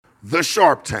The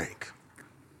Sharp Tank.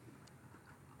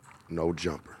 No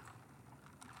jumper.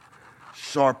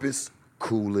 Sharpest,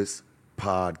 coolest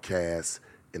podcast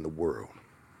in the world.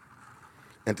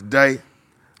 And today,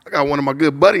 I got one of my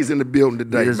good buddies in the building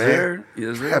today, yes, man. Sir.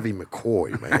 Yes, sir. Heavy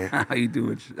McCoy, man. How you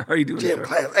doing? How you doing? Gym sir?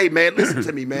 class. Hey, man, listen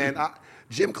to me, man.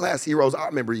 Gym class heroes, I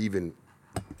remember even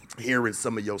hearing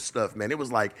some of your stuff, man. It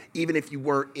was like, even if you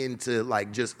weren't into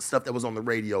like just stuff that was on the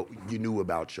radio, you knew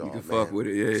about y'all, You can man. fuck with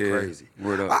it. Yeah, it's yeah. crazy.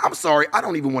 Word up. I'm sorry. I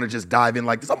don't even want to just dive in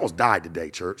like this. I almost died today,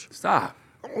 church. Stop.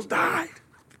 Almost died.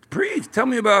 Preach. Tell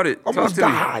me about it. Almost Talk to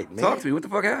died, me. man. Talk to me. What the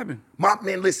fuck happened?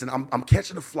 Man, listen, I'm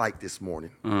catching a flight this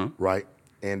morning, right?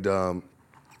 And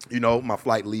you know, my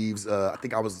flight leaves. I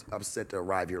think I was set to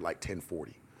arrive here like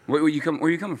 10:40. Where you coming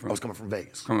from? I was coming from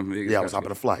Vegas. Coming from Vegas, Yeah, I was gotcha.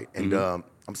 hopping a flight, and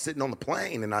I'm sitting on the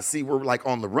plane, and I see we're like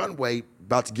on the runway,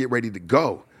 about to get ready to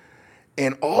go,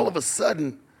 and all of a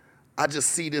sudden, I just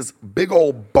see this big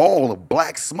old ball of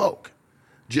black smoke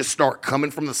just start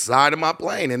coming from the side of my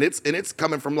plane, and it's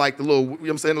coming from like the little, you know what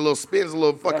I'm saying, the little spins, the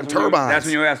little fucking turbines. That's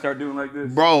when your ass start doing like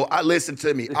this. Bro, listen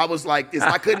to me. I was like this.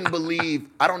 I couldn't believe.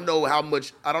 I don't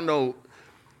know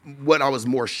what I was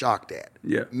more shocked at.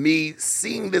 Yeah. Me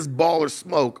seeing this ball of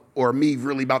smoke, or me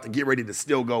really about to get ready to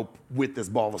still go with this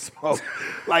ball of smoke.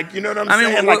 Like, you know what I'm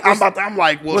saying? mean, Like, I'm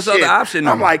like, well, what's the shit. other option,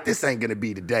 I'm though? like, this ain't gonna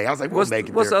be today. I was like, we'll make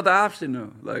it What's there. the other option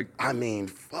though? Like, I mean,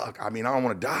 fuck. I mean, I don't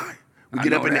want to die. We I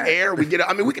get up know in that. the air. We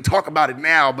can talk about it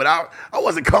now, but I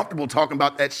wasn't comfortable talking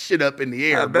about that shit up in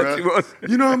the air, I bet bruh. you was.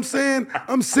 You know what I'm saying?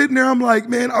 I'm sitting there. I'm like,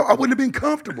 man, I wouldn't have been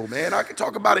comfortable, man. I could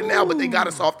talk about it now, but they got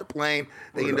us off the plane.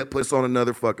 They ended up putting us on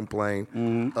another fucking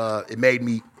plane. It made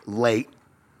me late,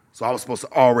 so I was supposed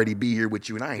to already be here with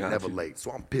you, and I ain't never late,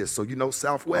 so I'm pissed. So you know,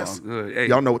 Southwest, Oh, good. Hey.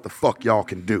 y'all know what the fuck y'all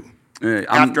can do. Yeah,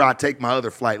 After I take my other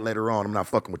flight later on, I'm not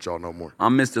fucking with y'all no more.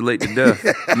 I'm Mr. Late to Death.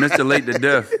 Mr. Late to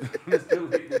Death.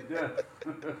 Mr. Late to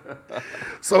Death.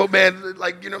 So, man,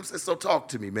 like, you know what I'm saying? So talk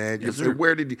to me, man. Yes, So sir.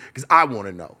 where did you, because I want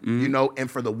to know, you know, and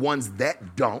for the ones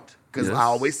that don't, because Yes. I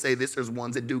always say this, there's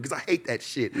ones that do, because I hate that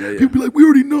shit. Yeah, yeah. People be like, we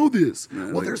already know this.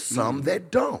 Well, like, there's some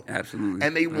that don't. Absolutely.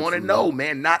 And they want to know,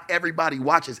 man, not everybody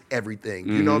watches everything.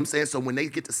 You know what I'm saying? So when they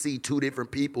get to see two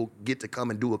different people get to come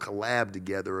and do a collab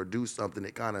together or do something,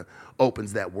 it kind of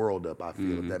opens that world up, I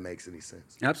feel, if that makes any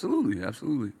sense. Absolutely.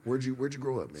 Absolutely. Where'd you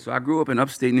grow up, man? So I grew up in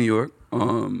upstate New York, a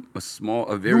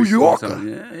very New small Yorker. town.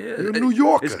 Yeah, yeah. You're a New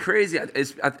Yorker. It's crazy.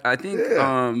 I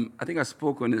think I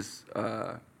spoke on this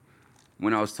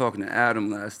when I was talking to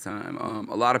Adam last time.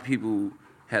 A lot of people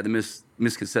had the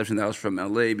misconception that I was from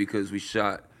LA because we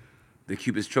shot the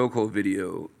Cupid's Chokehold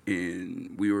video,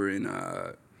 and we were in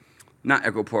not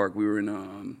Echo Park. We were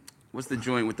in what's the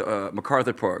joint with the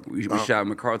MacArthur Park? We shot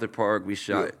MacArthur Park. We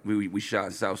shot we shot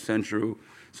in South Central.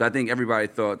 So I think everybody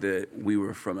thought that we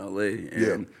were from LA,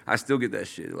 and I still get that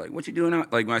shit. Like, what you doing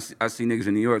out? Like, when I see niggas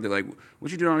in New York, they're like,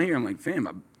 what you doing out here? I'm like, fam,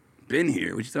 I've been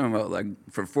here. What you talking about? Like,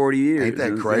 for 40 years. Ain't that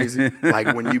You know what I'm crazy? saying?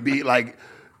 Like when you be like,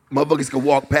 motherfuckers can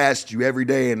walk past you every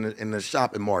day in the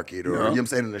shopping market, or you know what I'm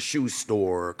saying, in the shoe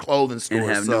store, or clothing store, And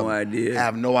or have something. no idea.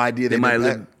 Have no idea. They might been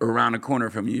live around the corner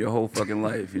from you your whole fucking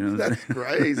life. You know what I'm That's saying?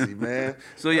 crazy, man.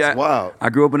 So That's yeah, wild. I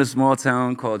grew up in a small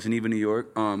town called Geneva, New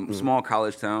York. Small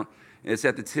college town. It's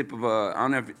at the tip of I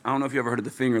don't know if you ever heard of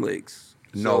the Finger Lakes.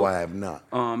 No, So, I have not.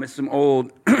 It's some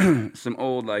old,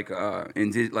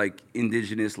 like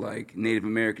indigenous, like Native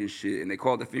American shit, and they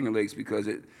call it the Finger Lakes because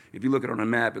if you look at it on a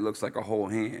map, it looks like a whole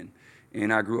hand.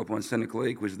 And I grew up on Seneca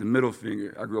Lake, which is the middle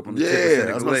finger. I grew up on the tip of Yeah,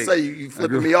 Seneca I was about to Lake. say, you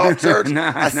flipping me off, church.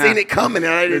 I seen it coming,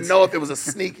 and I didn't It's- know if it was a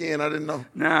sneak in. I didn't know.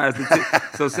 Nah, it's the tip.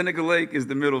 So Seneca Lake is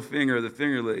the middle finger of the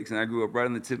Finger Lakes, and I grew up right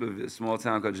on the tip of it, a small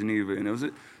town called Geneva, and it was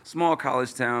a small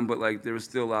college town, but like there was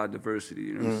still a lot of diversity,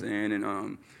 you know what I'm saying?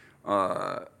 And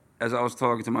as I was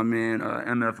talking to my man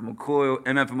MF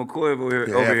McCoy over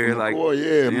here, like, McCoy, yeah,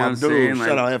 you know my what I'm dude. saying?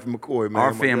 Shout out F. McCoy, man.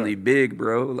 Our my family guy. big,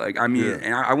 bro. Like, I mean, Yeah.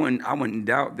 and I wouldn't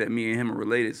doubt that me and him are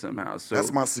related somehow. So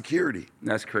That's my security.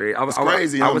 that's crazy. I was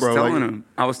crazy, I huh, was bro? telling Like- him.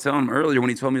 I was telling him earlier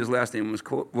when he told me his last name was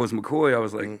McCoy. I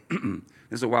was like, Mm.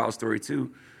 this is a wild story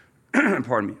too.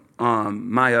 Pardon me.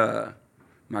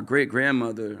 My great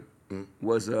grandmother Mm.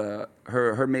 was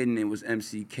her maiden name was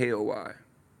McKoy,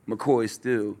 McCoy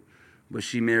still, but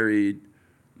she married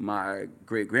my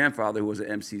great grandfather who was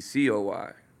an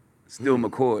MCCoy, still Mm.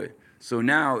 McCoy. So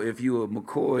now if you a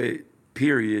McCoy,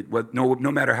 period, no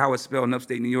matter how it's spelled in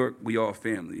upstate New York, we all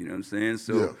family. You know what I'm saying?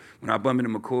 So Yeah. when I bump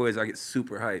into McCoys, I get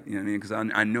super hyped. You know what I mean? Because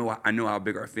I know how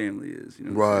big our family is. You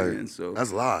know what I'm Right. saying? So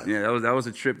That's live. Yeah, that was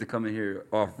a trip to come in here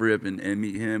off rip and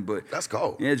meet him. But That's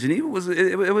cool. yeah, Geneva was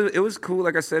it was cool.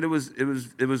 Like I said, it was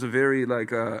a very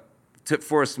like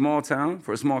for a small town,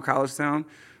 for a small college town.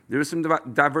 there was some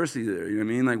diversity there. You know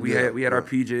what I mean? Like we had our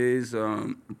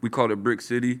PJs. We called it Brick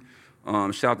City.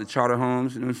 Shout out to Charter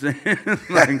Homes. You know what I'm saying?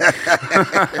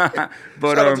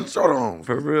 But, shout out to Charter Homes.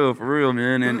 For real,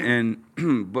 man. And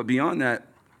but beyond that,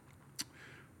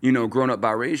 you know, growing up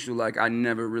biracial, like I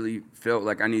never really felt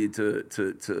like I needed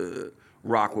to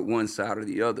rock with one side or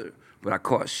the other. But I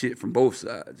caught shit from both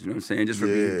sides, you know what I'm saying? Just for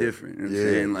being different. You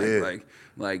know what I'm saying?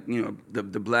 Like, you know,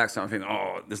 the black side thinking,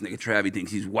 oh, this nigga Travie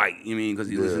thinks he's white, you know what I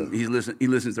mean? Because he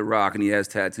listens to rock and he has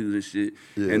tattoos and shit.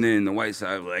 Yeah. And then the white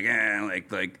side was like,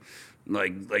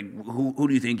 who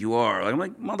do you think you are? Like, I'm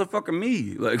like, motherfucker,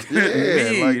 me. Like,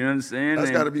 me, like, you know what I'm saying? That's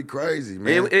got to be crazy,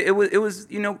 man. It was,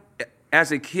 you know,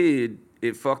 as a kid,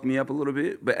 it fucked me up a little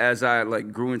bit. But as I,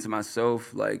 like, grew into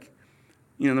myself, like,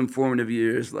 you know, them formative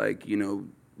years, like, you know,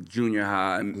 junior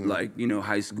high, like, you know,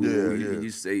 high school,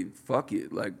 you say, fuck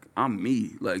it, like, I'm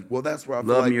me. Like, well, that's where I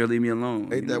love me or leave me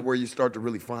alone. Ain't that where you start to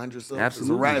really find yourself?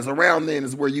 Absolutely. It's around then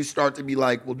is where you start to be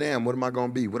like, well, damn, what am I going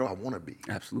to be? What do I want to be?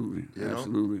 Absolutely. You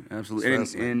know?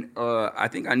 Absolutely. And I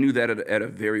think I knew that at a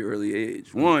very early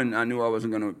age. One, I knew I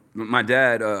wasn't going to, my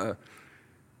dad,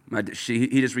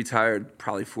 he just retired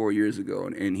probably 4 years ago,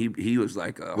 and he was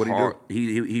like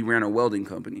he ran a welding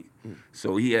company,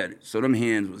 so them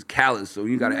hands was callous. So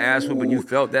you got an ass whoop, and you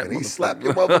felt that. And he slapped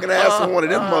your motherfucking ass on one of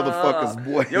them motherfuckers,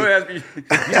 boy. Your ass be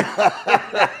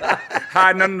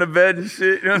hiding under the bed and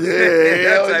shit. You know what I'm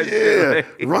saying?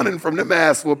 Yeah, running from them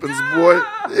ass whoopings, boy.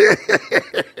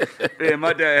 Yeah,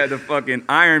 my dad had the fucking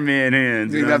Iron Man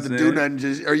hands. You didn't have to do nothing,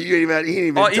 he didn't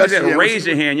even touch you. Just raise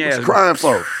your hand. Yeah, what you crying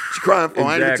for? She's crying for.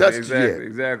 I ain't even touched you yet.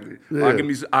 Exactly. Yeah.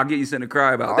 I'll get you something to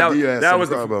cry about.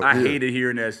 I hated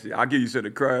hearing that shit. I'll give you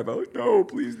something to cry about. No,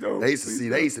 please don't. They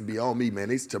used to be on me, man.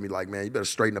 They used to tell me like, man, you better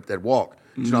straighten up that walk.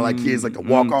 You know, like kids like to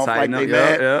walk off like they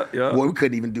mad. Yeah. Boy, we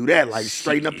couldn't even do that. Like,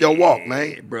 straighten up your walk,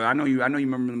 man. Bro, I know you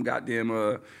remember them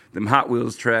goddamn them Hot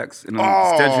Wheels tracks and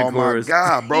oh my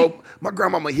God, bro. My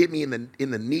grandmama hit me in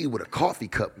the knee with a coffee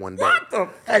cup one day. What the?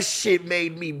 That shit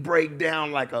made me break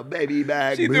down like a baby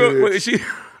bag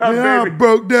I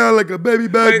broke down like a baby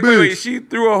bag bitch. Wait, she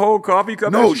threw a whole coffee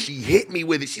cup? No, she hit me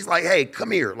with it. She's like, hey, come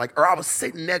here. Like, or I was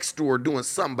sitting next to her doing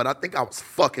something, but I think I was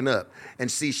fucking up. And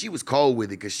see, she was cold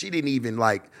with it because she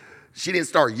didn't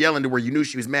start yelling to where you knew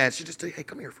she was mad. She just said, hey,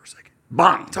 come here for a second.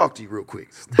 Bang, talk to you real quick.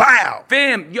 Bow.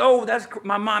 Fam, yo,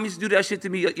 my mom used to do that shit to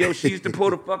me. Yo, she used to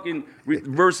pull the fucking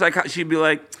reverse psych. She'd be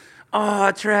like,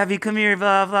 oh, Travie, come here,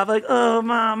 blah, blah. Like, oh,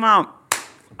 mom.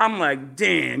 I'm like,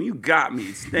 damn, you got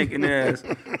me, stinking ass.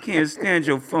 Can't stand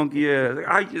your funky ass. Like,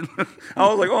 I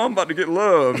was like, oh, I'm about to get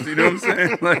loved. You know what I'm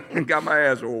saying? Like, got my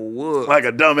ass whooped. Like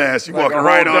a dumbass. You walking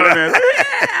right on that.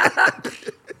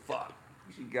 Fuck.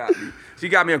 She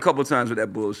got me a couple times with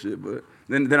that bullshit, but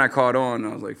then I caught on,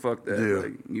 and I was like, fuck that. Yeah.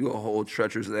 Like, you a whole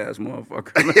treacherous ass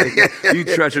motherfucker. Like, you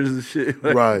treacherous as shit.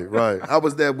 Like, right. How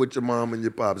was that with your mom and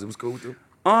your pops? It was cool with them?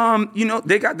 You know,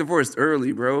 they got divorced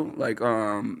early, bro. Like,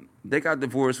 they got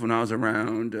divorced when I was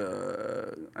around,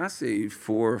 I say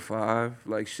 4 or 5.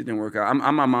 Like, shit didn't work out.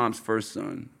 I'm my mom's first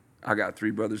son. I got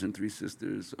 3 brothers and 3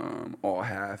 sisters, all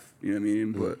half. You know what I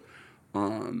mean? But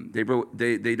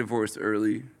they divorced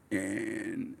early,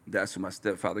 and that's when my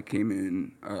stepfather came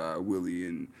in, Willie,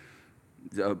 and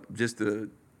just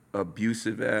the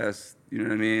abusive ass. You know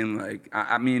what I mean? Like,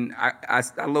 I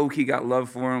low key got love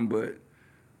for him, but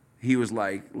he was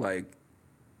like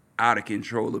out of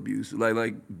control abuse,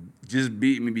 like just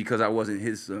beat me because I wasn't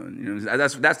his son. You know,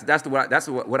 that's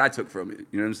what I took from it.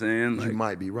 You know what I'm saying? Like, you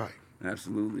might be right.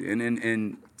 Absolutely,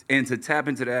 and to tap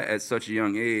into that at such a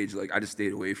young age, like I just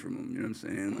stayed away from him. You know what I'm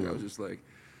saying? Like I was just like,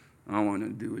 I don't want to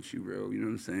do with you, bro. You know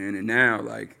what I'm saying? And now,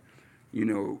 like, you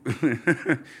know,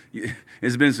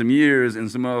 it's been some years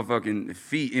and some motherfucking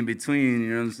feet in between. You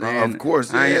know what I'm saying? Of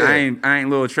course, yeah. I ain't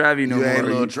little Travie no more. You ain't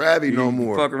little Travie no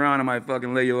more. Fuck around, I might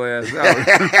fucking lay your ass out.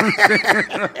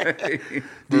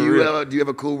 Do you have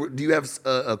a cool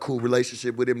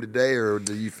relationship with him today, or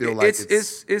do you feel like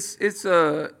it's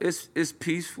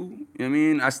peaceful? You know what I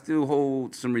mean? I still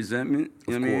hold some resentment.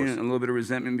 You know what I mean? A little bit of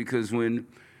resentment because when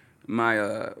my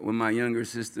younger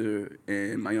sister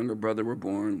and my younger brother were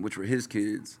born, which were his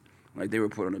kids, like they were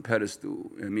put on a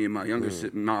pedestal, and me and my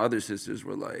my other sisters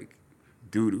were like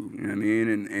doo-doo, you know what I mean?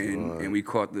 And we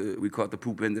caught the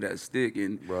poop end of that stick,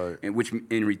 and which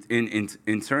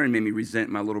in turn made me resent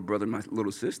my little brother, and my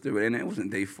little sister, and it wasn't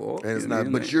their fault. And it's not,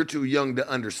 but like, you're too young to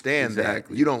understand that.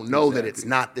 You don't know that it's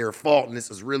not their fault, and this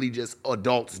is really just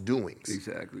adults' doings.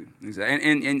 Exactly.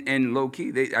 And low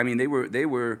key, they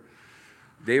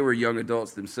were young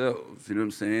adults themselves, you know what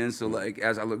I'm saying? So like,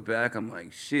 as I look back, I'm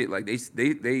like, shit, like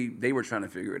they were trying to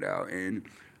figure it out, and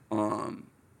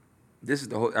this is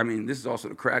the whole. I mean, this is also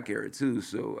the crack era too.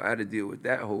 So I had to deal with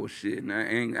that whole shit, and I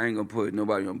ain't gonna put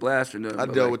nobody on blast or nothing. I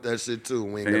dealt with that shit too.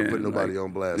 We ain't gonna put nobody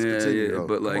on blast. Continue, though.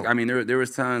 But like, I mean, there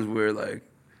was times where like,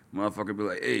 motherfucker be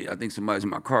like, hey, I think somebody's in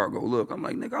my car. Go look. I'm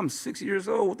like, nigga, I'm 6 years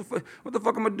old. What the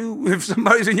fuck I'm gonna do if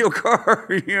somebody's in your car?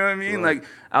 You know what I mean? Right. Like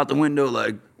out the window,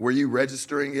 like. Were you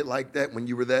registering it like that when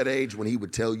you were that age? When he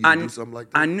would tell you to do something like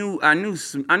that? I knew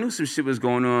some shit was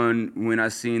going on when I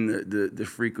seen the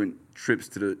frequent trips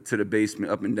to the basement,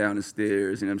 up and down the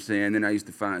stairs. You know what I'm saying? Then I used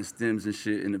to find stems and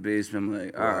shit in the basement. I'm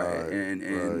like, all right,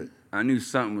 and I knew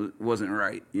something wasn't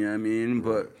right. You know what I mean?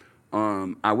 Right. But.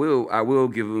 I will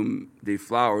give them their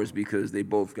flowers because they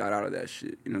both got out of that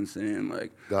shit. You know what I'm saying?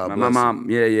 Like my mom,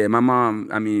 my mom.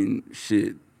 I mean,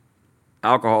 shit,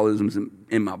 alcoholism's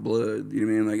in my blood. You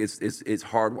know what I mean? Like it's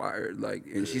hardwired. Like,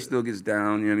 and she still gets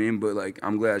down. You know what I mean? But like,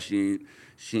 I'm glad she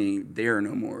ain't there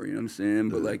no more. You know what I'm saying?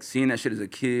 But like seeing that shit as a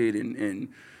kid and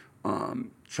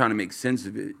trying to make sense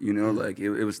of it. You know, like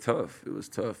it was tough. It was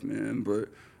tough, man. But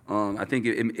I think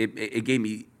it gave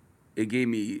me.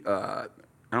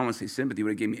 I don't want to say sympathy, but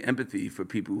it gave me empathy for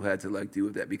people who had to like deal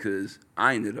with that because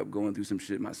I ended up going through some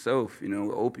shit myself, you know,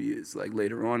 with opiates, like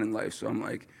later on in life. So I'm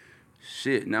like,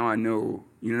 shit, now I know,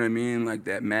 you know what I mean? Like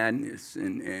that madness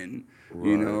and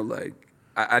you know, like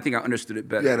I think I understood it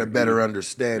better. You had a better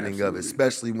understanding Absolutely. of it,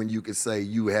 especially when you could say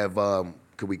you have,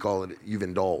 could we call it, you've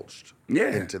indulged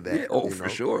into that. Yeah. Oh, for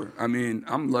sure. I mean,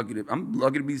 I'm lucky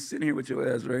to be sitting here with your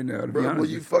ass right now, to be honest. Well,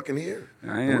 you fucking here.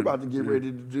 I am. We're about to get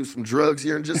ready to do some drugs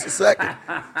here in just a second.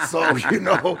 So, you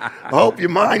know, I hope your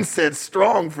mindset's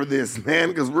strong for this, man,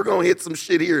 because we're going to hit some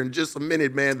shit here in just a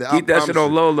minute, man. Keep that shit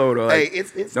on low, though. Hey,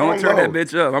 it's don't turn that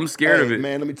bitch up. I'm scared of it.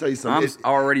 Man, let me tell you something. I'm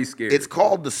already scared. It's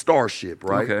called the Starship,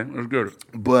 right? Okay, let's go.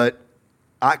 But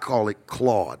I call it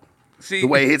Claude. See, the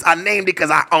way it is. I named it because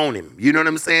I own him. You know what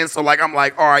I'm saying? So like I'm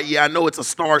like, all right, yeah, I know it's a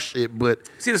Starship, but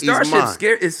see, the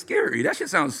Starship is scary. That shit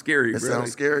sounds scary. It bro.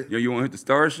 Sounds scary. Yo, you want to hit the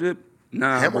Starship?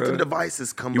 Nah, Hamilton bro.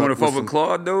 Devices come. You up want to fuck with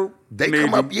Claude though? They Maybe.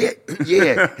 come up, yeah.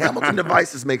 Hamilton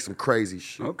Devices make some crazy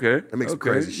shit. Okay, they make some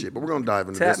crazy shit. But we're gonna dive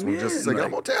into tap this one just a second. Like, I'm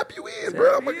gonna tap you in,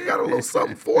 bro. I got a little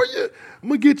something for you. I'm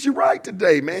gonna get you right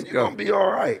today, man. You're gonna be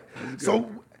all right. So,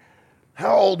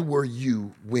 how old were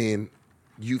you when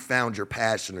you found your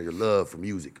passion or your love for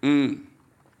music?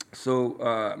 So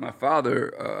my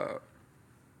father,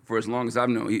 for as long as I've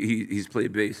known, he's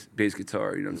played bass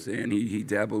guitar. You know what I'm saying? He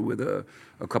dabbled with a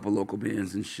couple local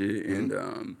bands and shit. And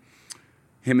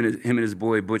him and his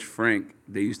boy Butch Frank,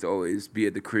 they used to always be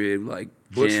at the crib like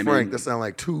Butch jamming. Frank, that sound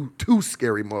like two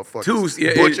scary motherfuckers.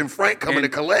 Yeah, Butch and Frank coming to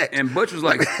collect. And Butch was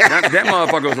like that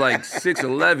motherfucker was like 6'11",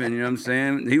 you know what I'm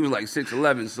saying? He was like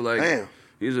 6'11", so like. Damn.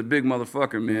 He was a big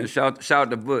motherfucker, man. Shout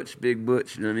out to Butch, Big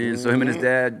Butch, you know what I mean? So him and his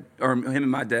dad, or him and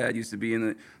my dad used to be in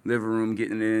the living room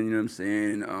getting it in, you know what I'm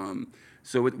saying?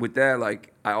 So with that,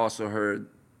 like, I also heard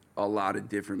a lot of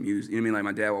different music. You know what I mean?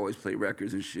 Like, my dad always played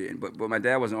records and shit. But my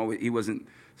dad wasn't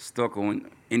stuck on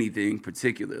anything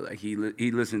particular. Like, he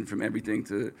listened from everything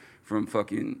from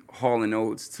fucking Hall &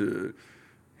 Oates to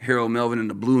Harold Melvin and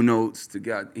the Blue Notes to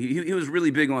God. He was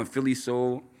really big on Philly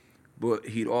soul, but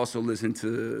he'd also listen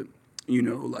to... You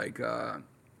know, like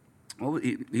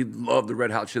he loved the Red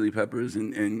Hot Chili Peppers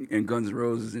and Guns N'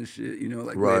 Roses and shit. You know,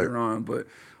 like later on. But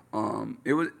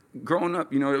it was growing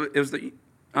up. You know, it was the.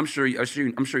 I'm sure you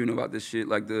know about this shit.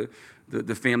 Like the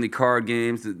family card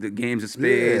games, the games of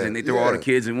spades, and they throw all the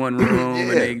kids in one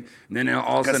room, and then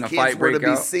all of a sudden a fight break out. Kids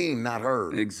were to be seen, not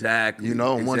heard. Exactly. You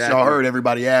know, once y'all heard,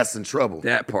 everybody ass in trouble.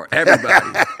 That part,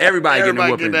 everybody getting a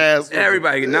whooping.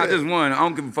 Everybody, not just one. I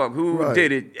don't give a fuck who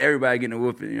did it. Everybody getting a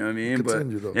whooping. You know what I mean?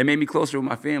 Continue, but it made me closer with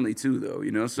my family too, though.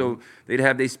 You know, so they'd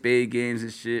have their spade games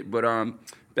and shit. But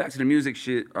back to the music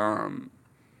shit. I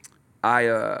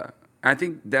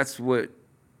think that's what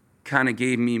kind of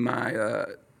gave me my.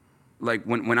 Like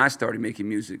when I started making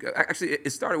music, actually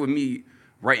it started with me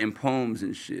writing poems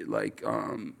and shit. Like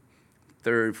 3rd,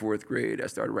 4th grade, I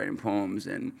started writing poems,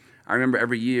 and I remember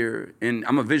every year. And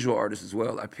I'm a visual artist as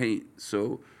well. I paint,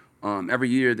 so every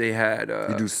year they had.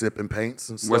 You do sip and paints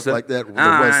and stuff like that.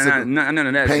 None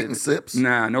of that. Paint and sips.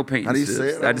 Nah, no paint. How do you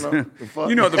sips. say it?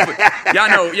 You know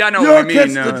y'all know what I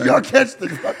mean. Y'all catch the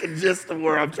fucking gist of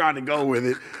where I'm trying to go with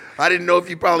it. I didn't know if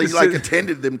you probably like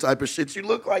attended them type of shit. You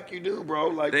look like you do, bro.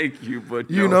 Like, thank you, but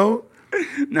you know,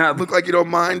 nah, look like you don't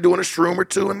mind doing a shroom or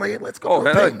two and like, let's go.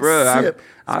 Bro,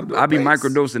 I be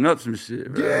microdosing up some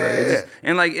shit, bro. Yeah,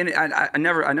 and I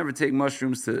never take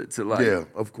mushrooms to like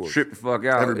of course, trip the fuck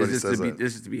out. Everybody says that.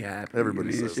 It's just to be happy.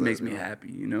 Everybody says that. It makes me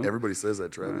happy, you know. Everybody says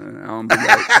that, Travis. I don't be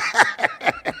like.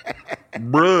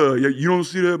 bruh, you don't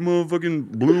see that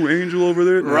motherfucking blue angel over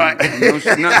there? Right.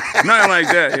 Nothing like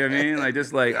that, you know what I mean? Like,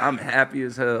 just like, I'm happy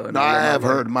as hell. No, I have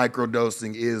heard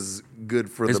microdosing is good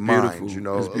for the mind. beautiful. You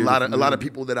know, It's a lot beautiful. of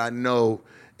people that I know,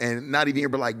 and not even here,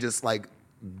 but like just like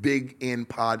big in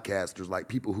podcasters, like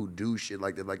people who do shit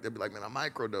like that, like they'll be like, man, I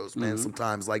microdose, man.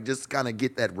 Sometimes, like, just kind of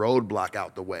get that roadblock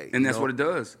out the way. And you that's know? what it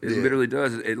does. It Yeah. literally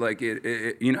does.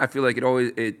 It you know, I feel like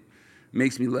it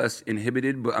makes me less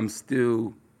inhibited, but I'm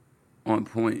still on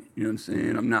point. You know what I'm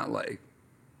saying? I'm not like,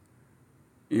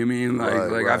 you know what I mean? Like, Right,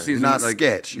 I've right. seen You're some, not like,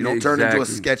 sketch. You don't turn into a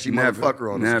exactly. sketchy Never,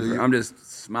 motherfucker on us, never. do you? I'm just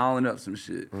smiling up some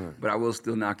shit, but I will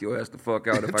still knock your ass the fuck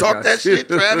out if I Talk got that shit,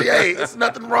 Travis. Hey, there's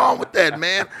nothing wrong with that,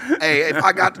 man. Hey, if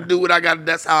I got to do what I got,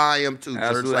 that's how I am too, Church.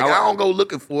 Absolutely. Like, I don't go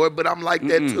looking for it, but I'm like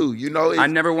that too. You know, I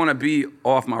never want to be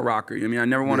off my rocker. You know what I mean? I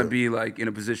never want to Yeah. be like in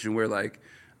a position where like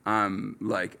I'm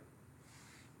like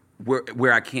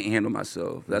where I can't handle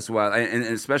myself. That's why, and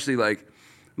especially like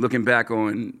looking back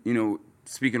on, you know,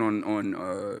 speaking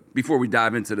on before we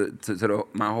dive into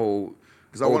my whole.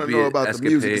 because I want to know opiate about the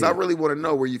music. Because I escapade. really want to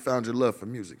know where you found your love for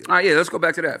music. All right, yeah, let's go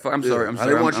back to that. I'm sorry. I'm I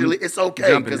sorry. didn't want I'm- you. I'm It's okay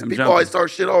jumping, because I'm people jumping. always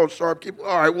start shit on sharp.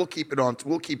 All right, we'll keep it on.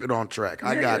 We'll keep it on track.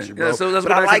 I Yeah, got yeah. you, bro. Yeah, so let's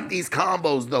but go I back like to- these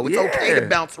combos though. It's okay to Yeah.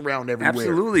 bounce around everywhere.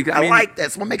 Absolutely. I I mean- like that.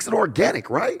 It's what makes it organic,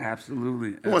 right?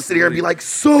 Absolutely. You want to sit here and be like,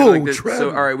 so, Kinda Trev.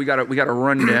 so all right, we got to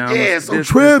run down. Yeah, so this,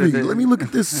 Trevi, this. let me look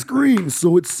at this screen.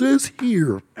 So it says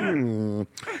here.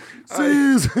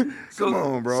 Says, come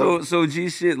on, bro. So G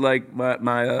shit, like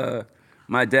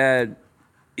my dad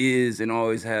is and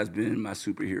always has been my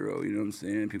superhero. You know what I'm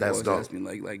saying? People That's always dope. ask me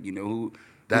like you know who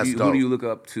That's who dope. do you look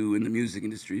up to in the music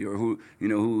industry or who you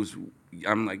know who's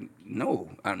I'm like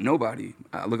nobody.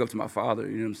 I look up to my father.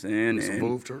 You know what I'm saying? Some And-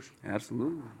 move, Church.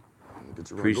 Absolutely. Get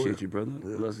you right. Go Appreciate ahead. you, brother.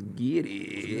 Let's get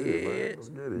it. Let's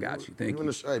get it. Got you. Thank In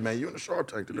you. the, hey, man, you in the Sharp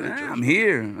Tank today, Nah, Church. I'm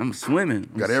here. I'm swimming.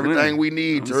 I'm Got everything swimming. we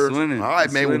need, I'm Church. swimming. All right,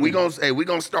 I'm man. When we swimming.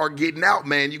 gonna start getting out,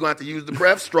 man. You gonna have to use the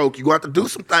breaststroke. You gonna have to do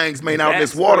some things, man, out in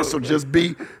this water. So just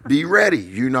be ready.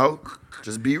 You know,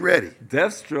 just be ready.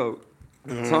 Deathstroke.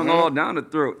 Mm-hmm. Tongue all down the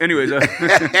throat. Anyways,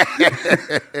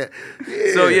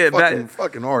 so yeah,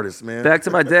 fucking artist, man. back to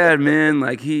my dad, man.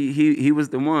 Like he was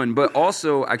the one. But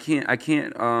also I can't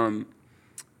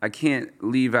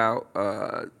leave out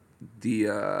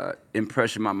the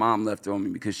impression my mom left on me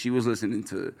because she was listening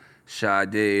to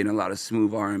Sade and a lot of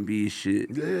smooth R&B shit.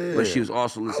 Yeah. But she was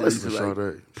also listening listen to to like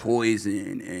Sade.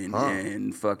 Poison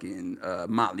and fucking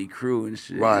Motley Crue and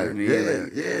shit. Right. You know what I mean? Yeah,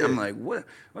 like, yeah. I'm like,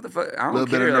 what the fuck? I don't Little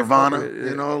bit care. of Like, fuck Nirvana, with it.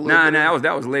 you know, a little Nah, bit of-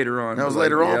 that was later on. That was Like,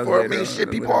 later yeah, on that for was me. later Shit,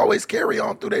 on, people later on. always carry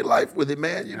on through their life with it,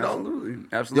 man. You know. Absolutely, You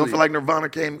absolutely. don't feel like Nirvana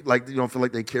came like you don't feel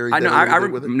like they carried. I that know. a little bit I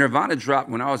with it? Nirvana dropped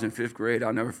when I was in 5th grade.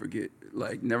 I'll never forget.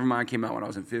 Like Nevermind came out when I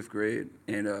was in 5th grade,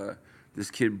 and this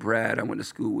kid Brad I went to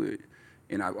school with,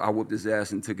 and I whooped his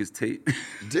ass and took his tape.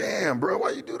 Damn, bro,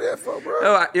 why you do that for,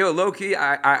 bro? Yo, low key,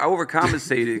 I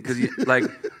overcompensated because like,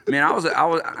 man,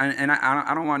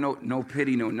 I don't want no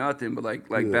pity, no nothing, but like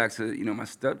Yeah. back to my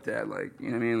stepdad, like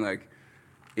you know what I mean, like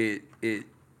it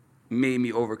made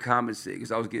me overcompensate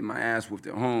because I was getting my ass whooped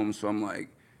at home, so I'm like,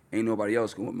 ain't nobody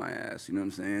else going to whip my ass, you know what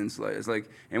I'm saying? It's like,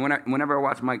 and whenever I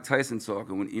watch Mike Tyson talk,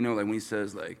 and when he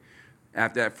says like,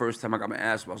 after that first time I got my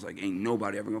ass whooped, I was like, ain't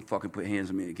nobody ever gonna fucking put hands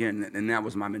on me again. And that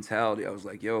was my mentality. I was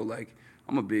like, yo, like,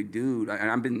 I'm a big dude.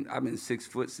 And I've been 6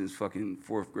 foot since fucking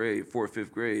 4th,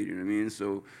 5th grade, you know what I mean?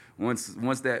 So once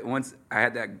I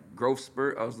had that growth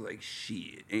spurt, I was like,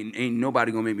 shit, ain't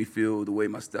nobody gonna make me feel the way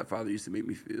my stepfather used to make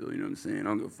me feel, you know what I'm saying? I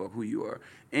don't give a fuck who you are.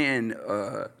 And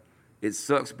it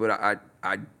sucks, but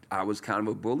I was kind of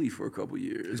a bully for a couple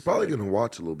years. He's probably gonna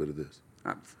watch a little bit of this.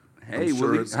 Hey, I'm sure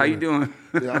Willie, it's how you gonna-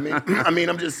 doing? Yeah, I mean,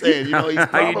 I'm just saying, you know, he's How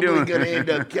you probably doing? gonna end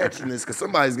up catching this because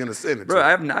somebody's gonna send it. Bro, to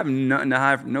I him. have nothing to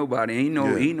hide from nobody. And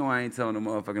Yeah. he know I ain't telling a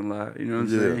motherfucking lie. You know what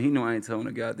I'm Yeah. saying? He know I ain't telling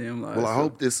a goddamn lie. Well, I so-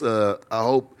 hope this.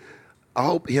 I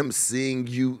hope him seeing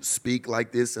you speak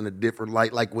like this in a different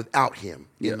light, like without him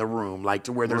Yeah. in the room, like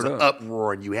to where there's Word an up.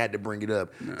 uproar and you had to bring it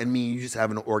up, and me and you just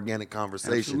having an organic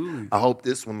conversation. Absolutely. I hope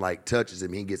this one like touches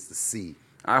him. He gets to see.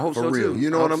 I hope for so real. too. You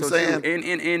know I what hope I'm so, saying?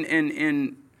 too.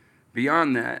 And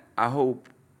beyond that, I hope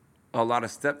a lot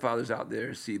of stepfathers out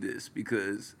there see this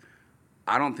because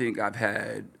I don't think I've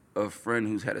had a friend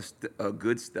who's had a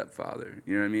good stepfather.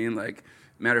 You know what I mean? Like,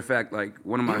 matter of fact, like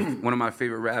one of my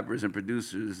favorite rappers and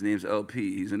producers, his name's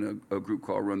LP. He's in a group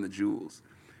called Run the Jewels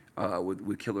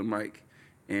with Killer Mike.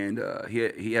 And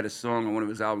he had a song on one of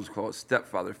his albums called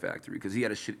Stepfather Factory because he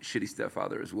had a shitty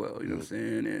stepfather as well. You know what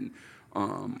I'm saying? And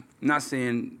not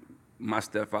saying my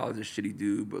stepfather's a shitty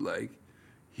dude, but like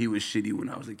he was shitty when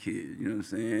I was a kid. You know what I'm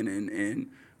saying? And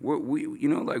we you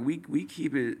know, like we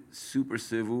keep it super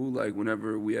civil. Like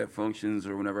whenever we have functions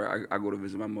or whenever I go to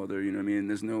visit my mother, you know what I mean.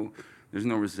 There's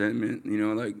no resentment, you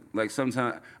know. Like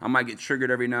sometimes I might get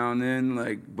triggered every now and then,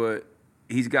 like, but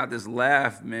he's got this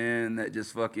laugh, man, that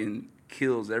just fucking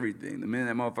kills everything. The minute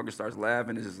that motherfucker starts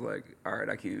laughing, it's just like, all right,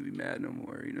 I can't even be mad no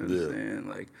more. You know what I'm saying?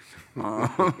 Like,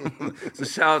 so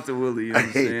shout out to Willie. You know what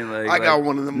I'm saying? Like, I got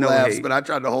one of them laughs, hate. but I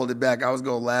tried to hold it back. I was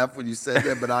gonna laugh when you said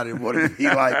that, but I didn't want to be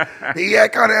like. He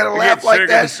kind of had a laugh like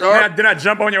that, Sharp. Did I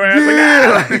jump on your ass?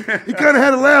 Yeah, like, he kind of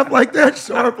had a laugh like that,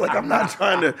 Sharp. Like, I'm not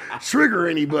trying to trigger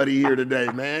anybody here today,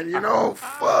 man. You know,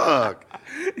 fuck.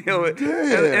 You know, at the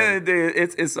end of the day,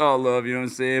 it's all love. You know what I'm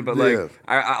saying? But like,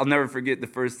 I'll never forget the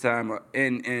first time,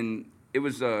 and it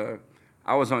was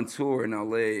I was on tour in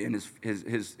LA, and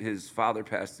his father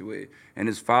passed away, and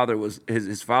his father was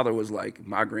like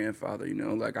my grandfather. You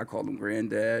know, like I called him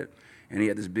granddad. And he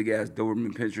had this big ass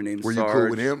Doberman Pinscher named Sarge. Were you cool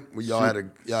with him? Y'all had a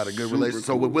good relationship.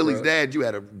 So with Willie's dad, you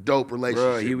had a dope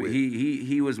relationship. Bro,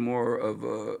 he was more of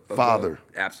a father.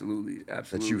 Absolutely. That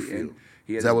you feel. And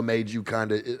is that what made you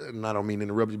kind of? And I don't mean to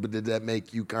interrupt you, but did that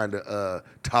make you kind of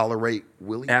tolerate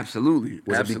Willie? Absolutely.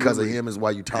 Was it because of him? Is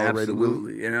why you tolerated Willie?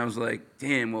 Absolutely. And I was like,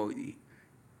 damn. Well,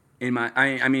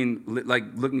 I mean, like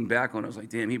looking back on it, I was like,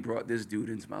 damn, he brought this dude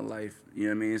into my life. You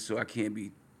know what I mean? So I can't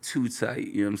be too tight.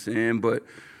 You know what I'm saying? But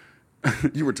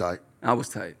you were tight. I was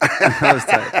tight. I was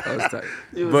tight.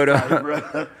 He was tight,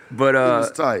 bro. But he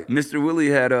was tight. Mr. Willie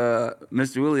had a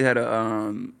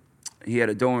he had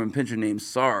a Doberman Pinscher named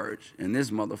Sarge, and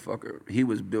this motherfucker, he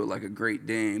was built like a Great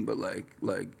Dane, but like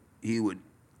he would,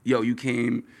 you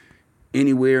came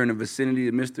anywhere in the vicinity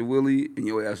of Mr. Willie, and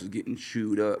your ass was getting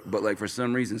chewed up. But like for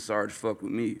some reason, Sarge fucked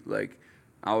with me. Like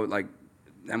I would like,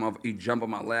 he'd jump on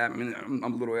my lap. I mean, I'm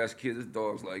a little ass kid. This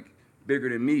dog's like bigger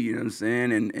than me, you know what I'm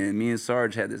saying? And me and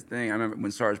Sarge had this thing. I remember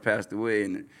when Sarge passed away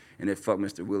and it fucked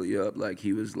Mr. Willie up. Like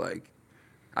he was like,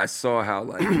 I saw how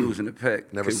like losing the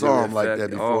pet. Never saw him like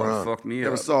that before, huh? Fucked me up.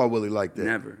 Never saw Willie like that.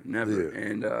 Never. Yeah.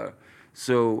 And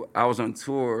so I was on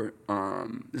tour.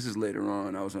 This is later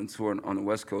on. I was on tour on the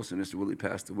West Coast, and Mr. Willie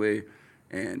passed away.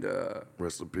 And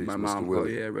rest in peace, my Mr. mom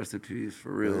Willie. yeah, rest in peace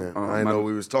for real. Yeah. I didn't know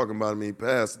we was talking about him. He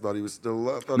passed. I thought he was still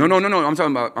alive. No. I'm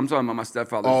talking about my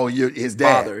stepfather. Oh, his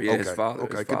dad. Father. Yeah, okay. his father.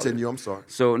 Okay, his continue. Father. I'm sorry.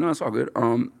 So no, it's all good.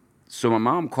 So my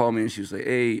mom called me and she was like,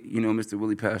 "Hey, you know, Mr.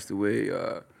 Willie passed away.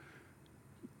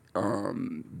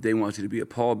 They want you to be a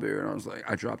pallbearer." And I was like,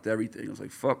 I dropped everything. I was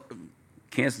like, fuck.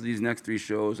 Cancel these next 3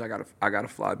 shows. I gotta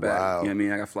fly back. Wow. You know what I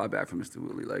mean? I gotta fly back from Mr.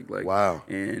 Willie. Like wow.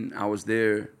 And I was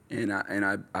there, and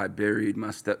I buried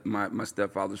my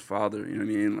stepfather's father. You know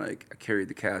what I mean? Like I carried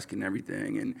the casket and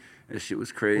everything, and that shit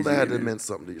was crazy. Well, that had to have meant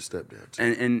something to your stepdad too.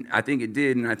 And I think it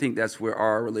did, and I think that's where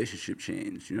our relationship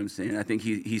changed. You know what I'm saying? I think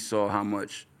he saw how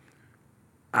much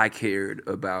I cared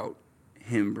about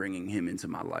him bringing him into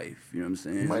my life. You know what I'm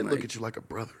saying? He might like, look at you like a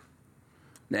brother.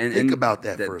 And Think about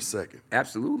that for a second.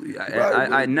 Absolutely.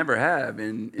 Right, I never have.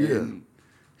 And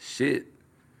shit.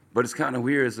 But it's kind of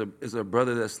weird as a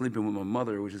brother that's sleeping with my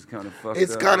mother, which is kind of fucked up.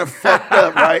 It's kind of fucked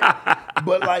up, right?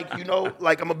 But like, you know,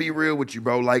 like I'm going to be real with you,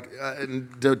 bro. Like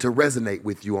to resonate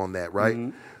with you on that, right?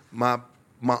 Mm-hmm.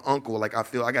 My uncle, like I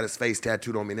feel I got his face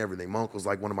tattooed on me and everything. My uncle's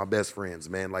like one of my best friends,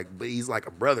 man. Like, but he's like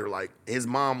a brother. Like his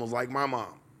mom was like my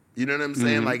mom. You know what I'm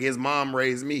saying? Mm-hmm. Like his mom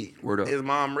raised me. Word up. His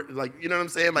mom, like, you know what I'm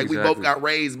saying? Like exactly. we both got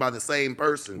raised by the same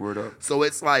person. Word up. So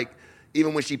it's like,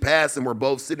 even when she passed and we're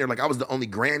both sitting there, like I was the only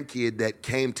grandkid that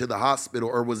came to the hospital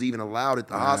or was even allowed at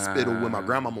the hospital when my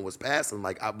grandmama was passing.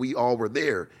 Like we all were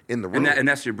there in the room. And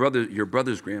that's your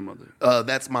brother's grandmother.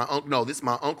 That's my uncle. No, this is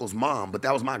my uncle's mom, but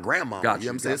that was my grandmama. Gotcha, you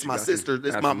know what I'm saying? It's my gotcha. sister.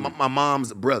 This is my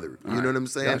mom's brother. You know what I'm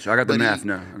saying? Gotcha. I got the math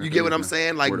now. You get what I'm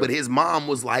saying? Like, but his mom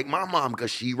was like my mom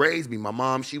because she raised me. My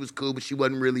mom, she was cool, but she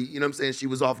wasn't really, you know what I'm saying? She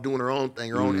was off doing her own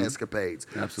thing, her own escapades.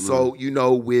 Absolutely. So, you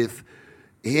know, with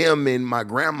him and my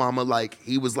grandmama, like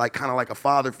he was like kind of like a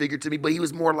father figure to me, but he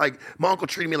was more like my uncle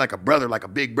treated me like a brother, like a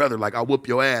big brother, like I'll whoop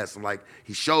your ass, and like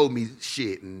he showed me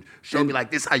shit and showed me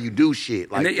like this how you do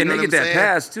shit. Like and they get that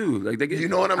pass too. Like they get, you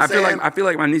know what I'm saying? I feel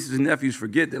like my nieces and nephews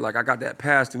forget that like I got that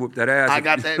pass to whoop that ass. I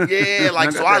got that, yeah.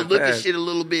 Like so I look at shit a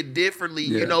little bit differently,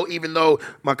 you know. Even though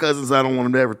my cousins, I don't want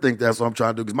them to ever think that's what I'm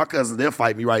trying to do because my cousins they'll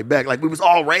fight me right back. Like we was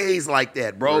all raised like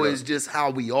that, bro. It's just how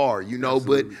we are, you know.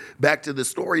 Absolutely. But back to the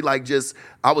story, like just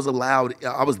I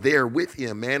was there with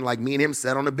him, man. Like me and him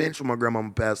sat on the bench when my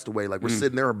grandmama passed away. Like we're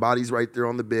sitting there, our bodies right there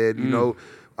on the bed. You know,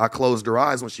 I closed her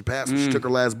eyes when she passed. When she took her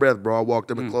last breath, bro, I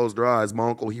walked up and closed her eyes. My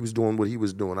uncle, he was doing what he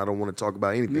was doing. I don't want to talk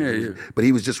about anything. But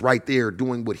he was just right there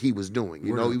doing what he was doing.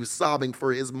 You know, he was sobbing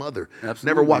for his mother. Absolutely.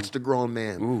 Never watched a grown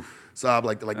man sob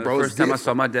like that. Like, bro, the first time I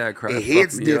saw my dad cry, it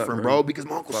hits different, bro, because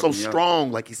my uncle's so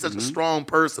strong. Like, he's such a strong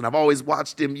person. I've always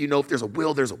watched him, you know, if there's a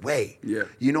will, there's a way. Yeah.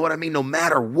 You know what I mean? No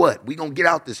matter what, we gonna get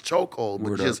out this chokehold.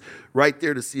 But just right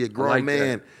there to see a grown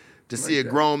man, a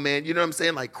grown man, you know what I'm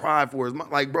saying? Like, cry for his mom.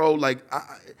 Like, bro, like,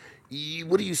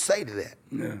 what do you say to that?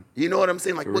 Yeah. You know what I'm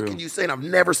saying? Like, what can you say? And I've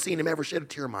never seen him ever shed a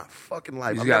tear in my fucking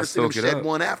life. I've never seen him shed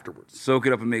one afterwards. Soak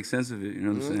it up and make sense of it. You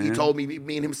know what I'm saying? He told me and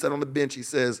him sat on the bench. He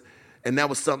says, and that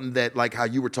was something that, like, how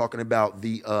you were talking about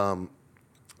the,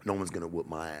 no one's gonna whoop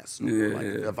my ass.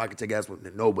 If I could take ass,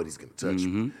 then nobody's gonna touch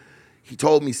me. He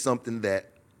told me something that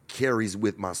carries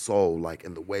with my soul, like,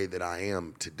 in the way that I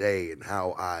am today and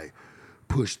how I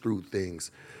push through things.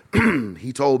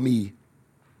 He told me,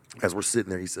 as we're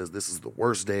sitting there, he says, this is the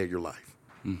worst day of your life.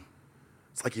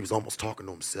 It's like he was almost talking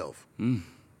to himself. You know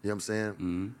what I'm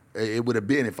saying? It would have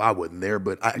been if I wasn't there,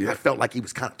 but I felt like he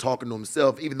was kind of talking to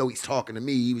himself. Even though he's talking to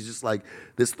me, he was just like,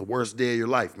 this is the worst day of your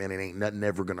life, man. It ain't nothing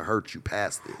ever going to hurt you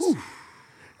past this.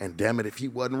 And damn it, if he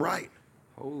wasn't right.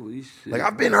 Holy shit. Like,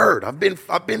 I've been hurt. I've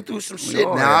been through some shit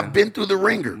now. I've been through the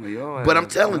ringer. But I'm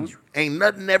telling you, ain't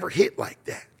nothing ever hit like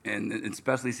that. And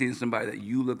especially seeing somebody that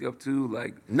you look up to,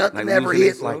 like nothing ever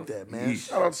hit like that, man.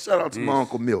 Shout out to my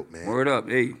Uncle Milk, man. Word up,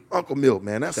 hey. Uncle Milk,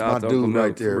 man. That's my dude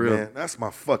right there, man. That's my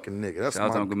fucking nigga. That's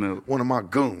one of my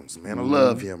goons, man. I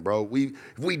love him, bro. If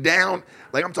we down,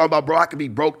 like I'm talking about, bro, I could be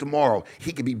broke tomorrow.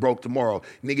 He could be broke tomorrow.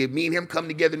 Nigga, me and him come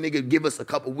together, nigga, give us a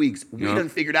couple weeks. We done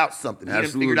figured out something. He done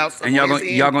figured out something.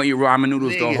 And y'all gonna eat ramen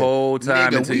noodles the whole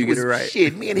time until you get it right.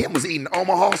 Shit, me and him was eating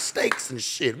Omaha steaks and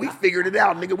shit. We figured it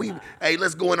out, nigga. Hey,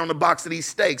 let's go in on the box of these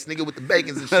steaks, nigga, with the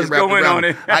bacons and shit wrapped around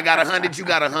it. I got 100, you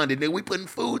got 100, nigga. We putting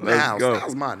food in the house. That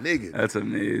was my nigga. That's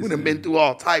amazing. We done been through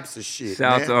all types of shit.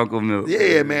 Shout out to Uncle Milk.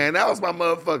 Yeah, man. That was my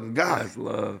motherfucking guy. That's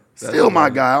love. Still my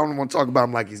guy. I don't want to talk about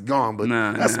him like he's gone, but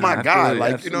that's my guy.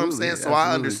 Like, you know what I'm saying? So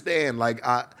I understand. Like,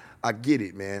 I get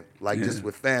it, man. Like, just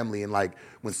with family and like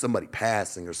when somebody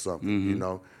passing or something, you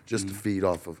know, just to feed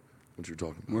off of what you're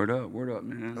talking about. Word up,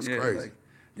 man. That's crazy. Like,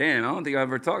 damn, I don't think I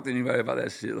ever talked to anybody about that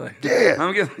shit. Like, yeah.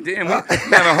 I'm getting, damn, we have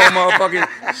a whole motherfucking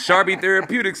Sharpie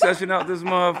therapeutic session out this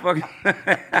motherfucking.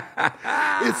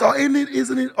 It's all,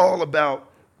 isn't it all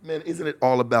about, man, isn't it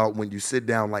all about when you sit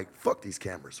down, like, fuck these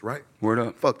cameras, right? Word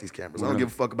up. Fuck these cameras. I don't give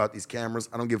a fuck about these cameras.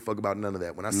 I don't give a fuck about none of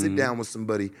that. When I sit down with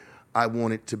somebody, I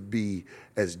want it to be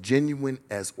as genuine,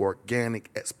 as organic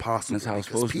as possible. That's how it's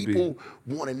supposed to be. Because people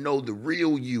want to know the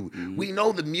real you. We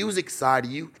know the music side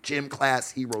of you, gym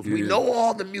class heroes. We know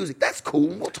all the music. That's cool.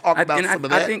 We'll talk about some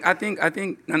of that. I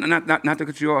think, not to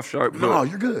cut you off, Sharp. No,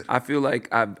 you're good. I feel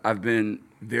like I've been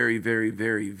very, very,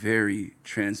 very, very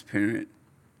transparent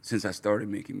since I started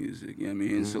making music. You know what I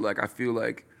mean? So, like, I feel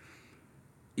like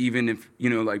even if, you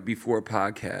know, like before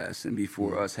podcasts and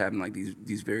before us having like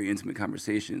these very intimate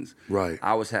conversations, right?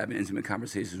 I was having intimate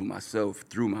conversations with myself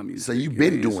through my music. So you've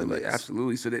been doing this. Like,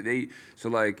 absolutely. So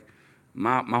like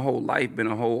my whole life been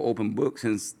a whole open book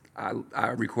since I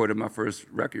recorded my first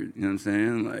record. You know what I'm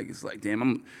saying? Like, it's like,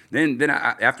 damn,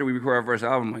 after we record our first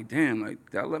album, I'm like, damn, like,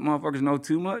 did I let motherfuckers know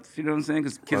too much? You know what I'm saying?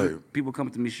 Because people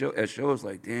come to me at shows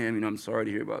like, damn, you know, I'm sorry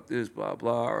to hear about this, blah,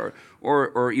 blah.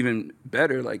 Or even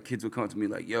better, like, kids would come to me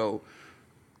like, yo,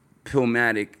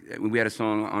 Pillmatic. We had a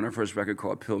song on our first record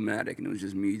called Pillmatic, and it was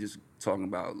just me just talking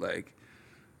about, like,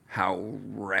 how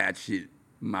ratchet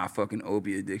my fucking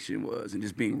opiate addiction was, and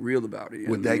just being real about it.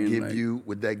 Would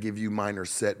that give you minor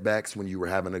setbacks when you were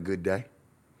having a good day?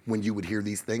 When you would hear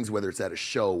these things, whether it's at a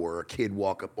show or a kid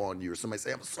walk up on you or somebody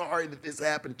say, "I'm sorry that this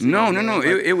happened to you." No. Like,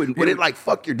 it would like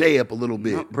fuck your day up a little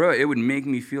bit? No, bro, it would make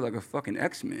me feel like a fucking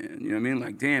X-Man. You know what I mean?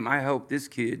 Like, damn, I helped this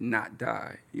kid not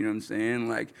die. You know what I'm saying?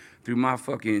 Like, through my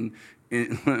fucking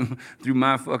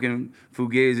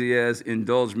fugazi ass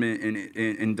indulgement and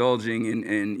indulging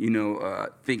and you know,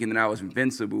 thinking that I was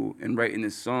invincible and writing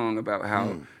this song about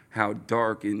how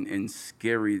dark and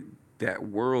scary that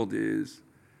world is,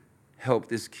 help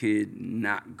this kid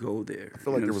not go there. I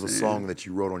feel like there was a song that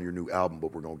you wrote on your new album,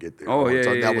 but we're gonna get there. Oh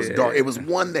yeah, that was dark. It was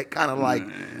one that kind of like.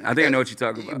 I think I know what you're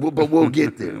talking about. But we'll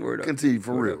get there. Continue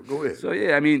for real. Go ahead. So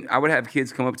yeah, I mean, I would have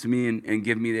kids come up to me and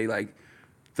give me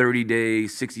 30-day,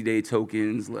 60-day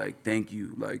tokens, like, thank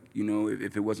you. Like, you know,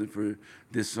 if it wasn't for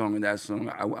this song or that song,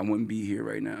 I wouldn't be here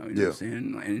right now. You know what I'm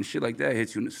saying? And shit like that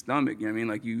hits you in the stomach, you know what I mean?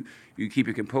 Like, you keep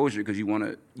your composure because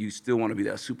you still want to be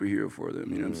that superhero for them,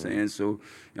 you know what I'm saying? So,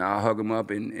 you know, I'll hug them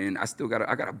up, and I still got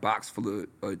a box full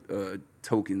of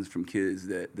tokens from kids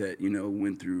that you know,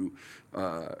 went through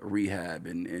rehab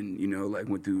and you know, like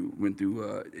went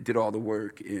through did all the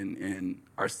work and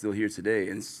are still here today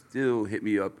and still hit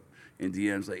me up in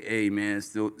DMs like, hey man,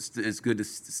 it's good to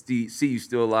see you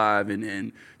still alive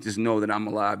and just know that I'm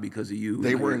alive because of you.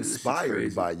 They like, were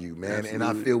inspired by you, man. Absolutely. And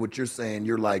I feel what you're saying.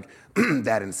 You're like,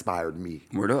 that inspired me.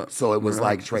 Word up. So it was Word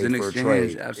like up. trade It's an for a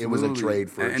exchange, trade. absolutely. It was a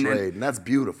trade for a trade. And that's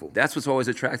beautiful. That's what's always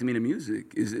attracted me to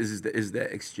music is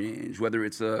that exchange, whether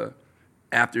it's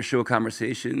after show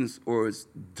conversations or it's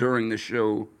during the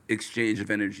show exchange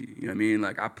of energy. You know what I mean?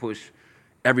 Like I push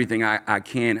everything I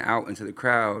can out into the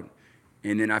crowd,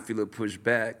 and then I feel it push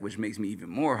back, which makes me even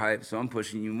more hyped. So I'm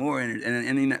pushing you more,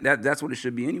 and that's what it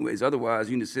should be anyways. Otherwise,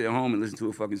 you can just sit at home and listen to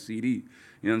a fucking CD. You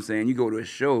know what I'm saying? You go to a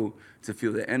show to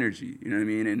feel the energy. You know what I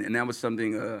mean? And that was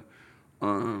something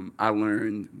I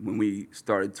learned when we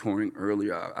started touring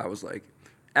earlier. I was like,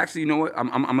 actually, you know what? I'm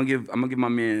gonna give my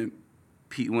man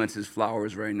Pete Wentz his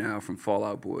flowers right now from Fall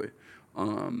Out Boy.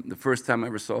 The first time I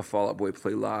ever saw Fall Out Boy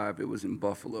play live, it was in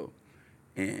Buffalo,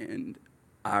 and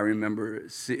I remember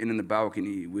sitting in the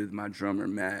balcony with my drummer,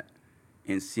 Matt,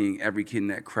 and seeing every kid in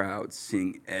that crowd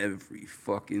sing every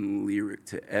fucking lyric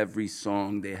to every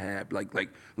song they had, like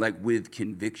with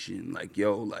conviction, like,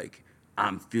 yo, like,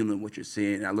 I'm feeling what you're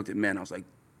saying. And I looked at Matt and I was like,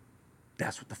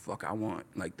 that's what the fuck I want.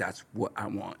 Like, that's what I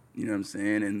want. You know what I'm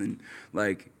saying? And then,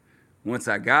 like, once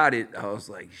I got it, I was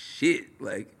like, shit,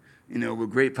 like, you know,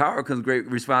 with great power comes great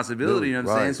responsibility, you know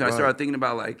what I'm saying? So I started thinking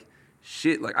about, like,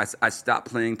 shit, like I stopped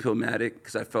playing Pillmatic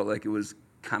because I felt like it was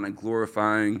kind of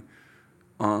glorifying.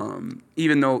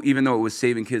 Even though it was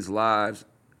saving kids' lives,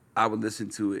 I would listen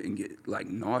to it and get like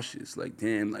nauseous. Like,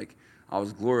 damn, like I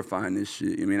was glorifying this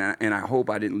shit. I mean, and I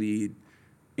hope I didn't lead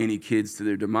any kids to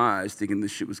their demise thinking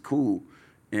this shit was cool.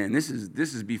 And this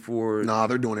is before. Nah,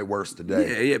 they're doing it worse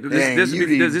today. Yeah. But this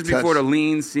is before the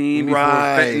lean scene, before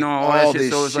fentanyl, all that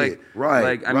shit. So it's like,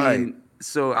 I mean.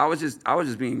 So I was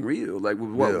just being real, like with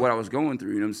what I was going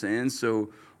through, you know what I'm saying? So,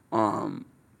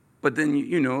 but then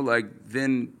you know, like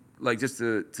just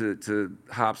to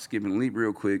hop, skip, and leap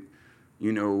real quick,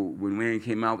 you know, when Wayne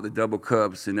came out with the double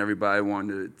cups and everybody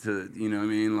wanted to you know what I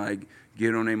mean, like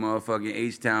get on their motherfucking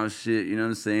H-Town shit, you know what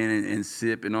I'm saying, and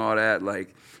sip and all that,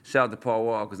 like. Shout out to Paul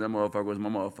Wall, because that motherfucker was my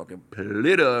motherfucking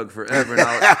plitug forever.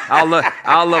 And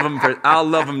I'll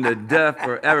love him to death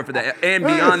forever for that. And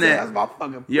beyond that, that's my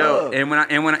fucking yo, and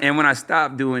when I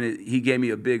stopped doing it, he gave me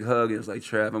a big hug and it was like,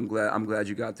 Trav, I'm glad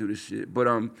you got through this shit. But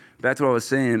back to what I was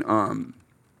saying,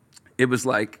 it was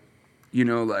like, you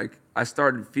know, like I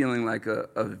started feeling like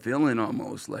a villain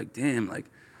almost. Like, damn, like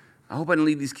I hope I didn't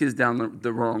lead these kids down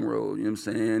the wrong road. You know what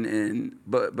I'm saying? And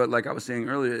but like I was saying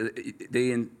earlier,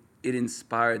 it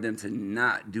inspired them to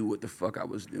not do what the fuck I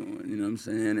was doing. You know what I'm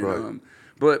saying? And,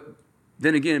 but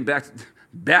then again,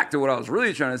 back to what I was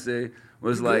really trying to say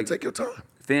was like, take your time,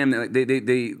 fam. Like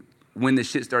they when the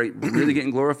shit started really getting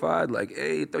glorified, like,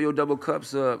 hey, throw your double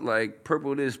cups up, like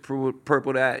purple this,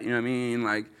 purple that. You know what I mean?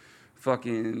 Like,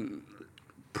 fucking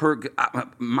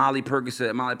Molly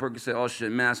Percocet, all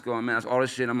shit, mask on, mask, all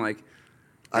this shit. I'm like.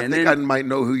 I think I might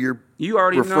know who you're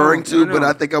already referring to, know. But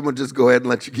I think I'm going to just go ahead and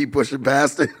let you keep pushing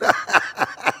past it.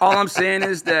 All I'm saying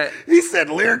is that... He said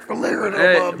lyric for lyric.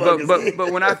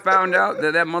 But when I found out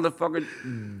that motherfucker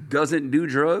doesn't do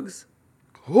drugs...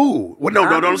 Who? Well,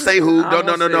 no, don't say who. No.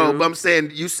 Who. But I'm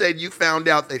saying, you said you found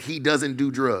out that he doesn't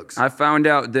do drugs. I found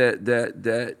out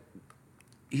that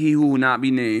he who will not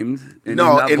be named. And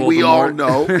we all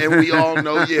know.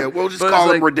 Yeah, we'll just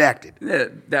call him redacted. Yeah,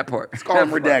 that part. Let's call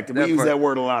him redacted. We use that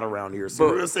word a lot around here. So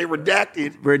we're going to say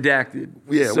redacted. Redacted.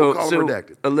 Yeah, we'll call him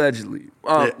redacted. Allegedly.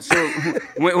 So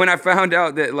when I found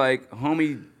out that, like,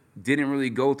 homie didn't really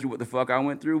go through what the fuck I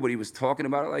went through, but he was talking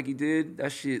about it like he did,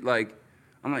 that shit, like,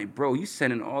 I'm like, bro, you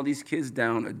sending all these kids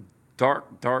down a dark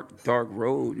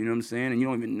road, you know what I'm saying? And you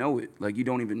don't even know it. Like, you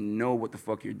don't even know what the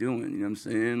fuck you're doing, you know what I'm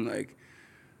saying? Like,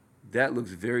 that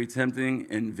looks very tempting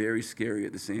and very scary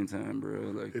at the same time, bro.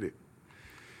 Like, hit it.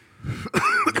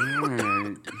 All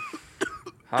right.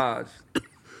 Hodge.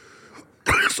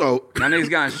 So my niggas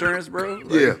got insurance, bro?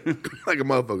 Like, yeah, like a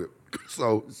motherfucker.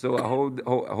 So I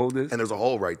hold this? And there's a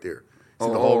hole right there. See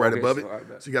the hole right above it?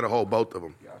 So you got to hold both of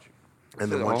them. Got you. And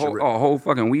so then once you a whole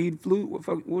fucking weed flute?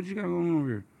 What you got going on over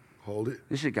here? Hold it.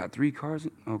 This shit got 3 cards?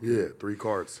 Okay. Yeah, 3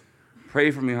 cards.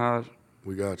 Pray for me, Hodge.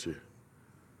 We got you.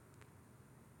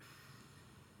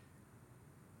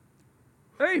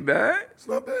 Ain't bad. It's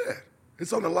not bad.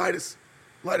 It's on the lightest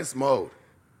mode.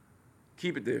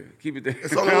 Keep it there. Keep it there.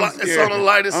 It's on the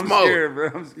lightest mode. I'm scared, bro.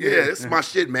 I'm scared. Yeah, it's my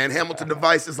shit, man. Hamilton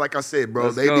Devices, like I said, bro.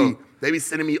 Let's They be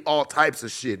sending me all types of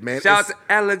shit, man. Shout out to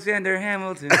Alexander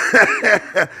Hamilton.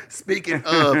 Speaking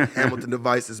of Hamilton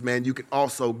Devices, man, you can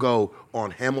also go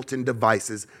on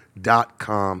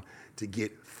HamiltonDevices.com to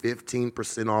get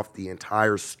 15% off the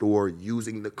entire store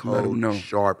using the code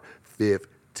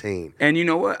SHARP15. And you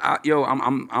know what?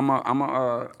 I'm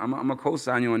a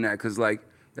co-sign you on that because like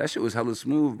that shit was hella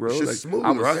smooth, bro. Shit's Like smooth,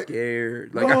 I was right?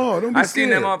 scared. Like Don't be I seen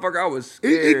that scared. motherfucker. I was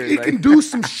scared. It can do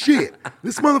some shit.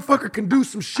 This motherfucker can do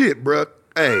some shit, bro.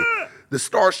 Hey, the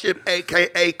Starship,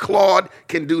 aka Claude,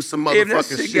 can do some If that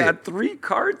motherfucking shit shit. got 3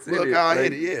 carts in Look it. how I like,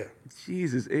 hit it, yeah.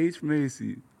 Jesus H.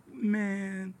 Macy,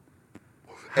 man.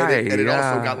 And it also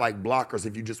Hi-ya. got like blockers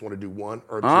if you just want to do 1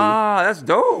 or 2. Ah, that's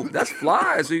dope. That's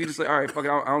fly. So you can just say, all right, fuck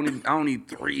it. I don't need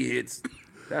 3 hits.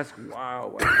 That's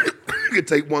wow. You can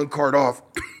take 1 card off.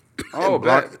 Oh,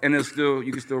 block bet. And it's still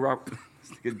you can still rock.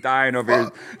 You're dying over here,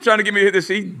 trying to get me to hit this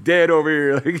shit. He dead over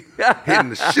here. Like Hitting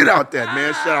the shit out that,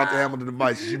 man. Shout out to Hamilton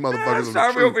Devices. You motherfuckers are the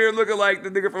Sorry, truth. over here looking like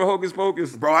the nigga from Hocus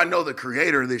Pocus. Bro, I know the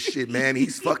creator of this shit, man.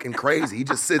 He's fucking crazy. He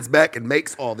just sits back and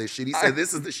makes all this shit. He said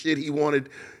this is the shit he wanted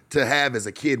to have as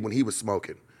a kid when he was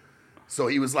smoking. So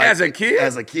he was like, As a kid?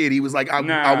 As a kid, he was like, I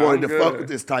Nah, wanted I'm to fuck good. with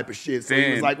this type of shit. So he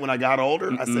was Damn. like, when I got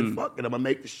older, I said, fuck it, I'm gonna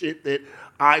make the shit that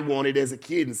I wanted as a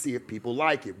kid and see if people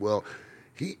like it. Well,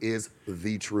 he is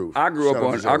the truth. I grew Shout out to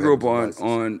up Hamilton Devices.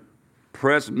 on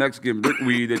pressed Mexican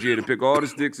brickweed that you had to pick all the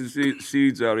sticks and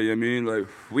seeds out of. You know what I mean, like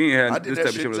we ain't I had did this that type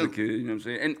of shit shit when I was a too. kid. You know what I'm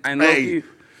saying? And Hey, low-key,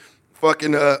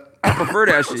 fucking I prefer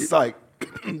that shit. psych.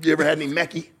 You ever had any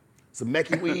Mecky? Some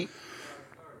Mecky weed?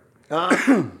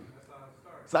 Huh?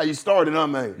 That's how you started, huh,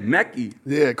 man? Mecky.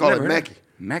 Yeah, call it Never heard Mecky. of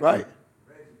Mecky. Right.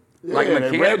 Like Yeah,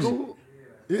 that mechanical?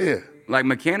 red- Yeah. Like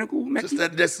mechanical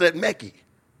Mecky? Just that Mecky.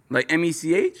 Like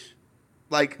MECH?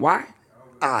 Like Why?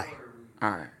 I. All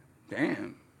right.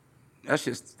 Damn. That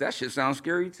shit sounds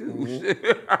scary too. Give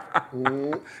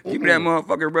me that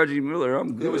motherfucker Reggie Miller.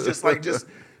 I'm good. It was just like just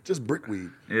brickweed.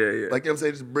 Yeah, yeah. Like you know what I'm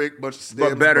saying, just brick, bunch of stems,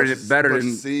 but better bunch than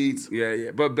of seeds.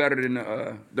 Yeah. But better than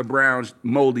the brown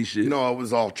moldy shit. No, it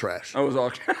was all trash. I was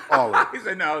all All of it. He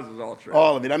said no, this was all trash.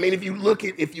 All of it. I mean, if you look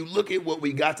at what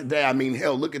we got today, I mean,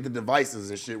 hell, look at the devices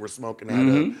and shit we're smoking out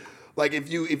of. Like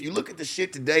if you look at the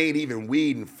shit today and even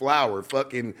weed and flour,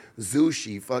 fucking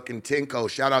Zushi, fucking Tinko,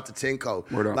 shout out to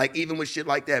Tinko. Word up. Like even with shit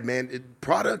like that, man,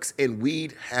 products and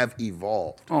weed have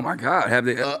evolved. Oh my God, have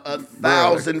they?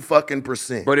 1,000 fucking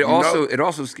 %. But it You know?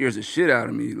 also scares the shit out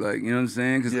of me. Like you know what I'm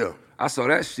saying? Because Yeah. I saw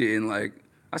that shit and like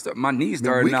my knees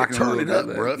started we can knocking. turn a little it up,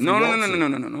 bit, bro, like, if you No, want to.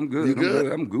 I'm good. You I'm good?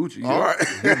 good. I'm Gucci. All yo. right.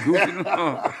 Good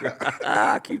Gucci.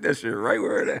 I keep that shit right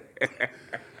where it at.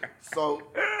 So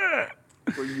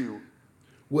for you,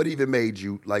 what made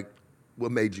you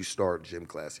start Gym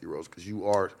Class Heroes? Because you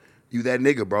that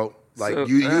nigga, bro. Like So,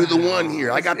 you the one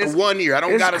here. I got the it's- one here. I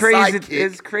don't got a crazy. sidekick.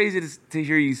 It's crazy to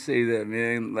hear you say that,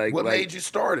 man. Like What like, made you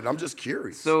start it? I'm just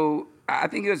curious. So I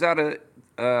think it was out of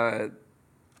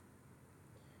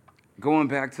going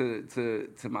back to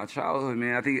my childhood,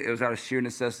 man. I think it was out of sheer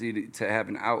necessity to have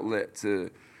an outlet to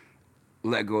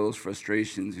let go of those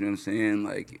frustrations. You know what I'm saying?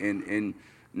 Like and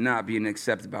not being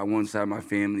accepted by one side of my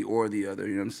family or the other.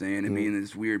 You know what I'm saying? And being in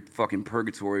this weird fucking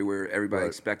purgatory where everybody Right.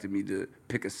 expected me to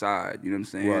pick a side. You know what I'm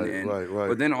saying? Right.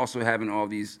 But then also having all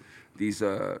these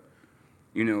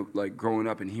you know, like growing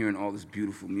up and hearing all this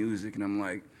beautiful music, and I'm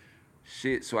like,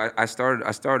 shit. So I started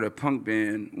a punk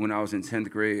band when I was in 10th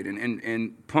grade,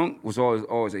 and punk was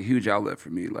always a huge outlet for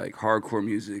me, like hardcore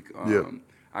music. Yeah.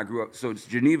 I grew up. So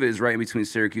Geneva is right in between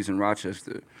Syracuse and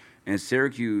Rochester, and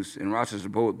Syracuse and Rochester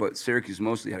both, but Syracuse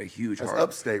mostly had a huge That's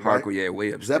upstate, right? hardcore. Yeah, way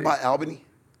upstate. Is that by Albany?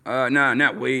 No,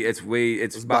 not way. It's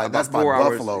about that's by 4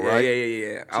 hours. Buffalo, Yeah, right?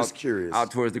 Yeah. Just curious.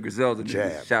 Out towards the Griselda.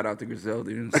 Jab. Shout out to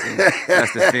Griselda. You know what I'm saying?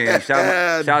 That's the fan.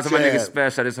 Shout out to my nigga Jab.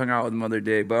 Special. I just hung out with him the other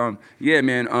day. But yeah,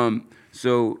 man.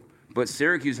 But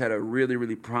Syracuse had a really,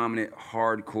 really prominent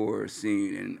hardcore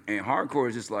scene, and hardcore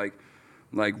is just like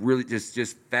really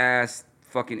just fast,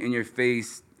 fucking in your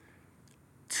face.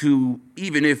 To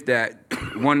even if that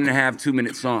 1.5, 2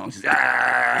 minute songs, just, you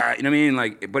know what I mean?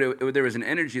 Like, but there was an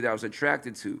energy that I was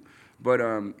attracted to. But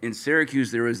in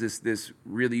Syracuse, there was this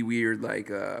really weird, like,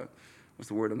 what's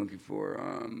the word I'm looking for?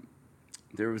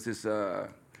 There was this, there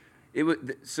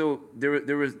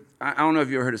was, I don't know if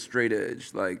you ever heard of straight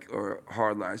edge, like, or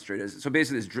hardline straight edge. So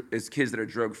basically, it's kids that are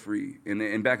drug free,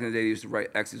 and back in the day, they used to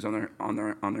write X's on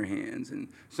their hands, and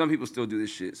some people still do this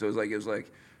shit. So it was like,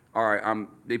 all right,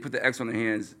 they put the X on their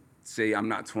hands, say I'm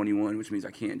not 21, which means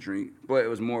I can't drink. But it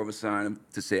was more of a sign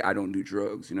to say I don't do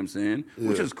drugs. You know what I'm saying? Yeah.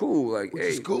 Which is cool. Like, Which hey,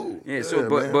 is cool. Yeah. So,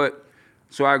 man. but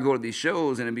so I go to these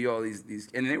shows and it'd be all these,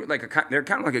 and they were like they're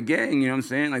kind of like a gang. You know what I'm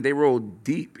saying? Like they rolled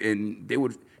deep, and they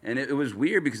would, and it was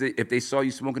weird because if they saw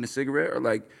you smoking a cigarette or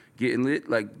like getting lit,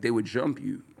 like they would jump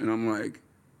you, and I'm like,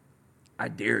 I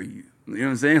dare you. You know what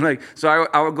I'm saying? Like, so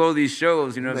I would go to these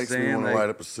shows. You know what I'm Makes saying? me want to Like, light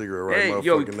up a cigarette right hey,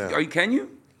 yo, motherfucking now. can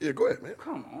you? Yeah, go ahead, man.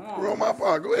 Come on. We're on my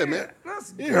part. Go ahead, man.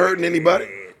 Let's You ain't hurting anybody.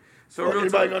 So What real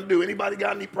anybody talk- gonna do? Anybody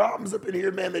got any problems up in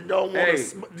here, man, that don't want to Hey,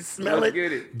 smell let's it?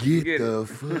 get it. Get Get the it.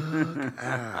 fuck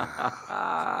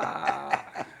out.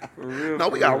 For real, No,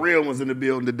 we for got real. real ones in the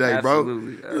building today,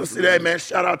 Absolutely, bro. You see that, man?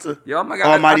 Shout out to Yo, oh my God,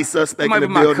 Almighty I Suspect might in the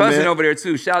be my building, cousin man. over there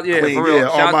too. Shout, yeah, Clean, for real.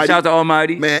 yeah, Shout out to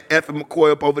Almighty. Man, Effing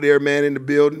McCoy up over there, man, in the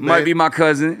building, Might man. be my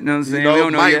cousin. You know what I'm saying? know, we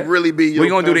don't know might yet. really be your We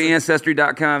gonna do the cousin.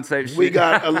 Ancestry.com type shit. We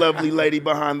got a lovely lady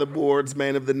behind the boards,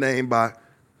 man, of the name by You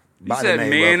the said name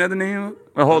man of- of the name?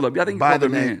 Well, hold up. I think you by called the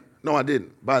her name. man. No, I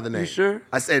didn't. By the name. sure?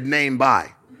 I said name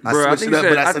by. I Bro, switched think it you up,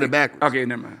 but I said think- it backwards. Okay,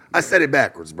 never mind. I said it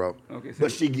backwards, bro. Okay, so-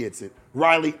 but she gets it.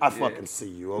 Riley, I fucking see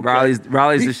you. Okay?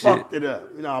 Riley's he the shit. fucked it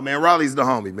up. No, man, Riley's the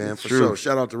homie, man, for true. sure.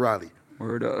 Shout out to Riley.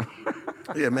 Word up.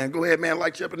 Yeah, man, go ahead, man.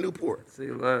 Light you up in Newport. Say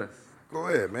less. Go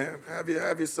ahead, man.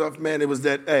 Have yourself, man. It was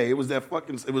that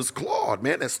Claude,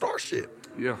 man. That star shit.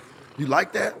 Yeah, You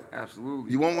like that?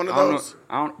 absolutely. You want one of I don't know- those?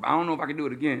 I don't know if I can do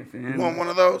it again, fam. You want one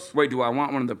of those? Wait, do I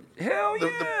want one of the? Hell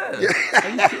yeah. yeah. Are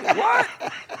you kidding? What?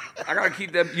 I gotta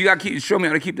keep that. You gotta show me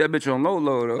how to keep that bitch on low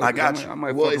though. I got you. I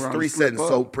might Well, fuck it's around 3 and slip settings. up.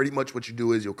 So pretty much what you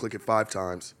do is you'll click it 5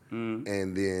 times, and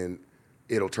then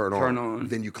it'll turn on.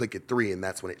 Then you click it 3, and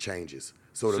that's when it changes.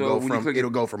 So So when you click it- it'll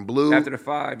go from blue. After the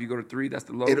 5, you go to 3. That's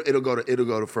the low. It'll go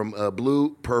to from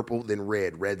blue, purple, then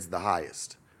red. Red's the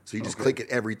highest. So you just Okay. click it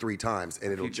every 3 times,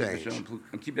 and it'll Keep that change. bitch on blue.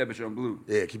 And keep that bitch on blue.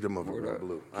 Yeah, keep them Word motherfuckers up.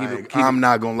 blue. Keep it- I'm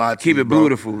not gonna lie to keep you, it bro.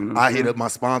 beautiful, you know what I'm I hit saying? up my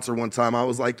sponsor one time. I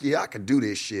was like, "Yeah, I could do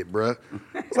this shit, bruh.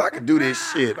 I could do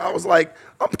this shit." I was like,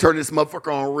 "I'm gonna turn this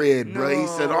motherfucker on red, bruh." He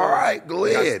said, No. "All right, go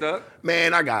You got ahead." stuck?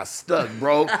 Man, I got stuck,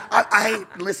 bro. I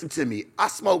ain't listen to me. I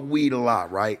smoke weed a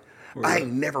lot, right? I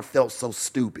ain't never felt so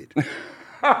stupid.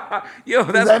 Yo,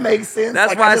 Does that make sense?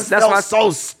 That's like, why. I just That's felt why. so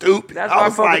stupid. That's why I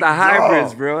was fuck with the like,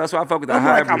 hybrids, "Yo." bro. That's why I fuck with the I'm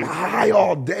like, I'm hybrids. high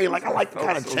all day. Like, I like to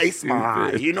kind of so chase my high.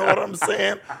 stupid. You know what I'm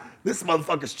saying? This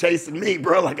motherfucker's chasing me,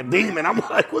 bro, like a demon. I'm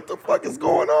like, what the fuck is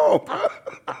going on,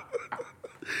 bro?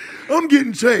 I'm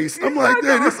getting chased. I'm like,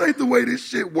 damn, this ain't the way this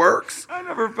shit works. I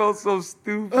never felt so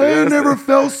stupid. I ain't That's never the-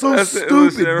 felt so that's the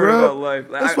illest stupid, shit I heard about bro. life.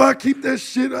 Like, That's why I keep that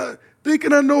shit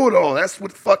thinking I know it all. That's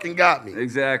what fucking got me.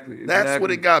 Exactly. That's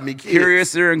what it got me, kids.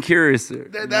 Curiouser and curiouser.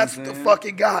 That's what the fuck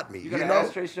it got me. You You, got an know?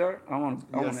 ashtray shirt? I want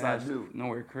to. Yes, I do.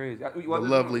 Nowhere crazy.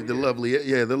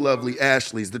 The lovely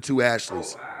Ashleys, the 2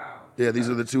 Ashleys. Yeah, these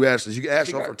are the 2 Ashleys. You can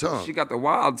ash off her tongue. She got the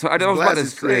wild. I was about to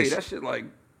Blasie's say creation. that shit like.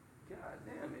 God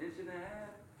damn, inch and a half.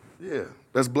 Yeah,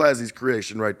 that's Blasie's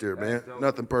creation right there, man. dope.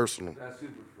 Nothing personal. That's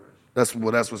super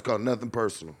fresh. That's what's called nothing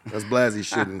personal. That's Blasie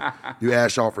shit, and you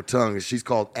ash off her tongue, and she's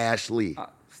called Ashley.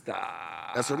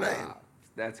 Stop. That's her name.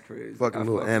 That's crazy. Fucking I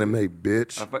little fuck anime with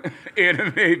bitch. it.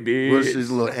 Anime, bitch. What's she's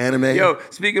a little anime? Yo,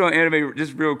 speaking on anime,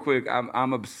 just real quick,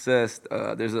 I'm obsessed.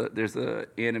 There's a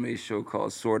anime show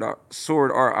called Sword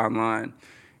Art Online,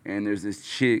 and there's this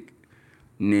chick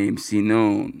named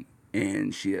Sinon,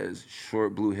 and she has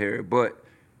short blue hair. But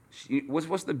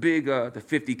what's the big the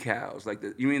 50 cows like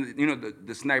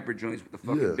the sniper joints with the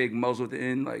fucking Yeah. big muzzle at the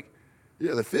end like.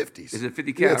 Yeah, the 50s. It's a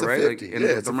 50 Yeah, cal, it's a right? 50. Like, and Yeah,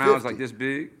 the it's a round's 50. like this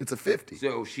big. It's a 50.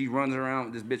 So she runs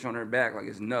around with this bitch on her back like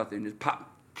it's nothing, just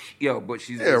pop, yo. But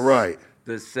she's Yeah, right.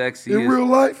 The sexiest In real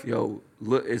life? yo.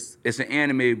 Look, it's an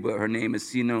anime, but her name is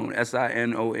Sinon,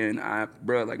 Sinon.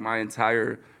 Bro, like my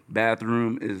entire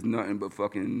bathroom is nothing but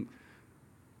fucking.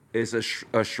 It's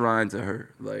a shrine to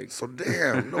her, like. So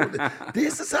damn, no,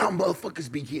 this is how motherfuckers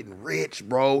be getting rich,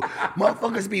 bro.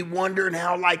 Motherfuckers be wondering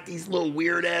how like these little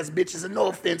weird ass bitches, and no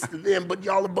offense to them, but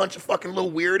y'all a bunch of fucking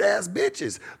little weird ass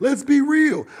bitches. Let's be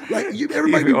real. Like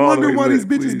everybody be Keep it all wondering the why way these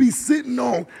lit, bitches please. be sitting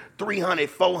on 300,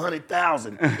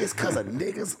 400,000. It's cause of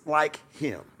niggas like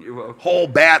him. You're welcome. Whole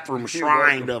bathroom You're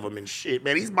shrined welcome. of them and shit,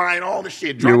 man. He's buying all the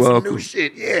shit. You're Drop some welcome. new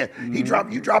shit. Yeah, you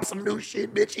drop some new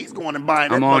shit, bitch. He's going and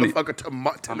buying that I'm on it.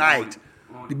 motherfucker tonight.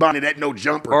 He buying that no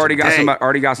jumper. Already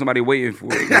today. got somebody waiting for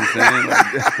it. You know what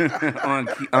I'm saying?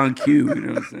 Like, on cue. You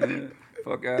know what I'm saying?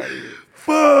 Fuck out of here.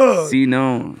 Fuck.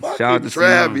 Sinon. Fuck Shout out with to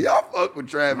Travie. Sinon. Y'all fuck with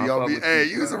Travie. I Y'all fuck be, with hey,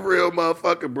 you, you's a bro. real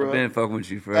motherfucker, bro. Been fucking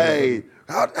with you forever. Hey,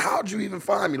 how'd you even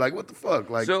find me? Like, what the fuck?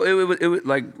 Like, So it was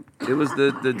like it was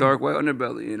the dark white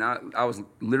underbelly, and I was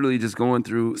literally just going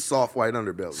through. soft white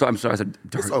underbelly. So I'm sorry, I said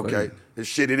dark. it's okay. white. This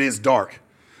shit, it is dark.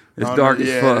 It's No, dark no, as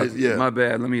yeah, fuck. it's- yeah. My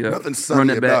bad. Let me Nothing run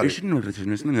sunny that back. about You it. should know that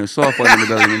there's nothing soft light in the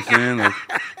belly. You know what I'm saying? Like,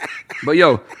 but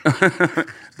yo,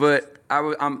 but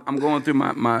I'm going through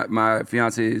my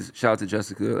fiance's, shout out to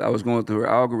Jessica. I was going through her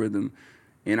algorithm,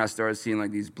 and I started seeing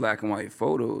like these black and white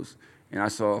photos, and I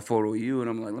saw a photo of you, and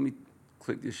I'm like, let me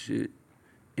click this shit,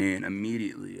 and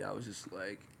immediately I was just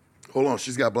like, Hold on,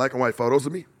 she's got black and white photos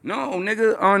of me. no,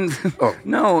 nigga, on Oh.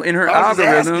 no, in her I was just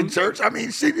algorithm. asking, church. I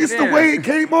mean, shit, it's Yeah. the way it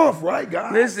came off, right,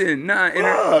 guys? Listen, nah, in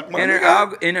Fuck, my her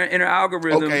nigga. in her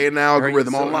algorithm. Okay, in the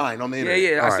algorithm, so- online, on the internet.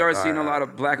 Yeah, All I right, started all seeing right, a lot all of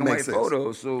right. black and Makes white sense.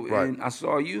 photos. So Right. and I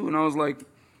saw you, and I was like,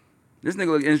 this nigga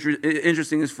look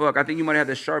interesting as fuck. I think you might have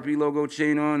the Sharpie logo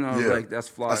chain on. I was Yeah. like, that's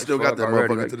fly. I as still got fuck that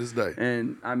already. motherfucker Like, to this day.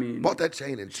 And I mean, Bought that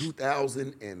chain in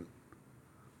 2010.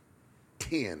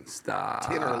 stop.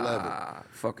 10 or 11.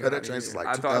 Fuck Yeah, that outta chain's here. like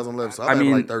I thought- 2011, so I've I had it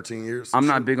mean, like 13 years. I'm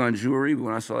not Shit. big on jewelry, but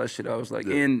when I saw that shit, I was like,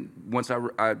 Yeah. and once I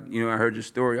heard your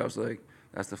story, I was like,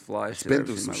 that's the flyest shit been I've ever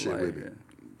through seen in some my shit life. with me.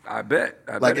 I bet.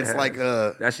 Like, it it's has. like,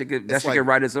 that shit could it's like-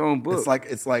 write its own book. It's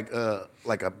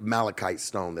like a malachite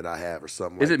stone that I have or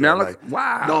something. Is like it that. malachite?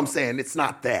 Wow. No, I'm saying it's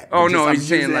not that. Oh, It's no, I'm he's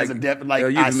saying, using it as like, a like I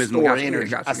euphemism. store Gotcha,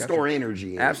 energy. gotcha, I gotcha. store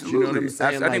energy. In Absolutely. It. You know what I'm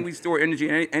saying? I think we store energy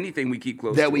in anything we keep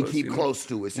close that to we us, keep you know? close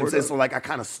to it. You know what I'm Word saying? up. So like I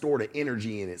kind of store the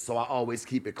energy in it. So I always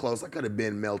keep it close. I could have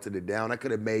been melted it down. I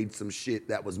could have made some shit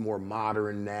that was more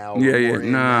modern now. Yeah, or yeah. more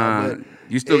in Nah. now, but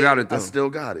You still got it, though. I still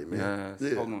got it, man.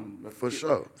 Yes. Yeah. Hold on. For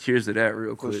sure. Cheers to that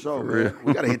real For quick. sure, for man. real.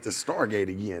 We gotta hit the Stargate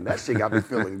again. That shit got me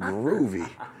feeling groovy.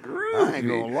 I ain't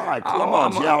gonna lie. I'm-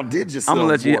 Claude, I'm- y'all did yourself. I'm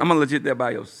gonna boy. let you hit that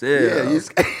by yourself. Yeah, you.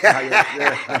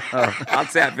 I'll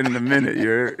tap in a minute, you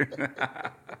heard?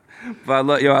 But I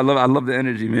love the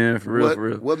energy, man, for real, What- for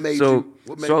real. what made so, you-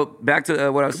 what made- so back to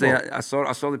what I was saying. on. I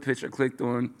saw the picture, clicked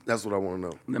on. That's what I want to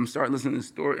know. I'm starting listening to the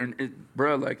story, and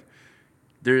bro, like,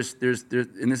 there's,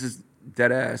 and this is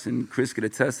dead ass, and Chris could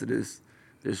attest to this.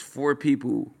 There's 4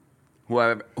 people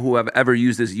who have ever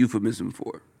used this euphemism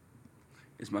for.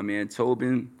 It's my man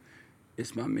Tobin,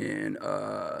 it's my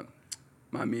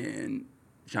man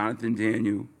Jonathan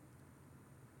Daniel,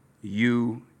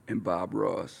 you, and Bob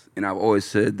Ross. And I've always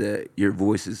said that your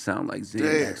voices sound like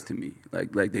Xanax Damn. to me.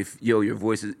 Like your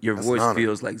voice an voice honor.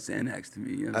 feels like Xanax to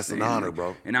me. You know what That's I'm an saying? honor, Like,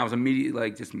 bro. And I was immediately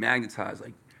like just magnetized,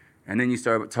 like, and then you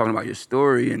started talking about your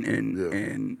story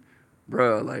and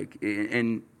bro, like,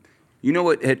 and you know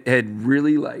what had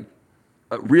really like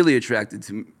really attracted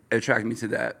me to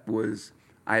that was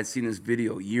I had seen this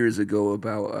video years ago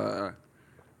about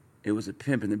it was a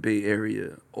pimp in the Bay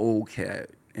Area, old cat,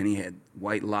 and he had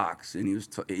white locks, and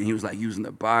he was like using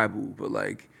the Bible, but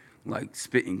like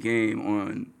spitting game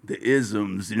on the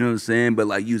isms, you know what I'm saying? But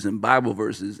like using Bible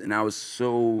verses, and I was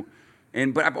so,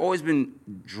 but I've always been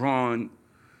drawn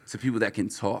to people that can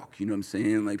talk, you know what I'm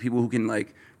saying? Like people who can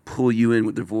like pull you in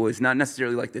with their voice, not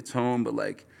necessarily like the tone, but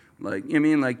like you know what I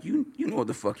mean? Like you know what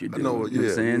the fuck you're doing. know, You know what I'm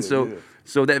yeah, saying? yeah.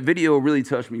 So that video really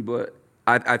touched me, but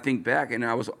I think back and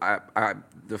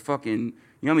the fucking, you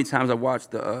know how many times I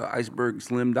watched the Iceberg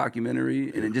Slim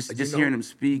documentary and then just hearing him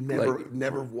speak.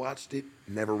 Never watched it.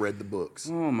 Never read the books.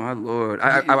 Oh my Lord!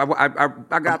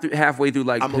 I got through halfway through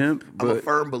like Pimp, I'm a but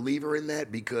firm believer in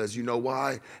that because you know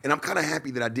why? And I'm kind of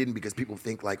happy that I didn't because people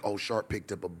think like, oh, Sharp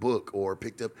picked up a book or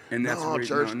picked up. And that's no, where-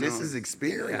 church, no, this no. is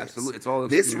experience. Absolutely, it's all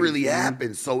This experience, really man.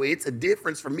 happened. So it's a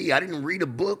difference for me. I didn't read a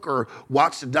book or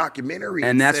watch the documentary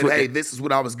And and that's said, what- hey, this is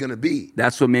what I was gonna be.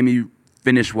 that's what made me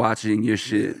finish watching your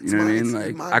shit. You know what I mean?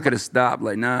 it's Like I could have stopped.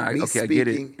 Like nah, Me okay, I get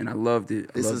it, speaking, and I loved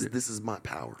it. This is my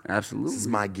power. Absolutely. This is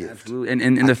my gift. Absolutely.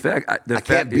 And the fact I fact can't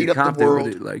that beat you're up the confident world.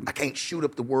 with it, like I can't shoot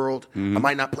up the world. I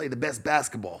might not play the best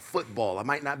basketball, football. I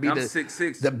might not be I'm the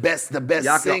 6'6". the best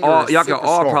y'all singer. y'all can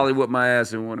all superstar. probably whip my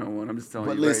ass in 1-on-1. I'm just telling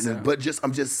But you listen, right now.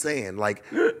 I'm just saying, like,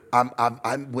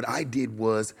 I'm what I did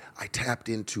was I tapped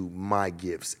into my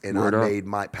gifts and Word I up. made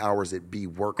my powers that be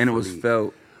work and for it was me.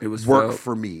 felt. It was Work felt.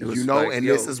 for me, It was you know, like, and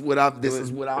yo, this is what I've it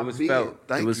was been. felt.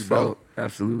 Thank it was you, bro. felt.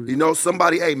 Absolutely. You know,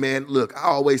 somebody, hey man, look, I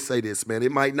always say this, man.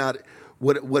 It might not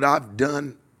what I've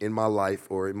done in my life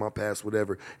or in my past,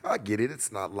 whatever. I get it.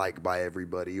 It's not liked by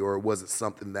everybody, or it wasn't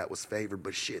something that was favored.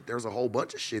 But shit, there's a whole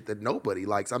bunch of shit that nobody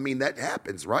likes. I mean, that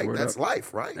happens, right? Word That's up.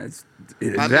 life, right? That's I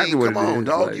exactly mean, what come it on, is.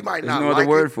 dog. Like, You might there's not no like other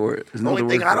word it. for it. There's The no only other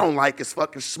thing word I for it. don't like is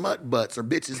fucking smut butts or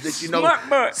bitches that you know Smut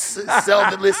butts.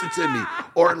 seldom listen to me,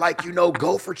 or like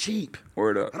go for cheap.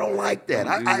 Word up. I don't like that.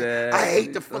 Don't do that. I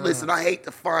hate to listen. I hate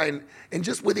to find and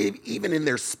just with even in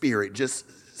their spirit, just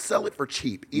sell it for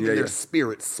cheap. Even Yeah, their yeah.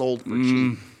 spirit sold for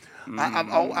cheap.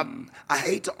 I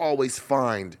hate to always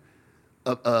find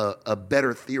a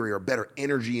better theory or better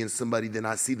energy in somebody than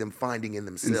I see them finding in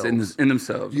themselves. In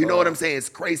themselves. You know what I'm saying? It's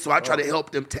crazy. So I try to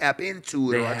help them tap into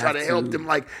it. They Or I try to have help to. them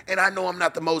and I know I'm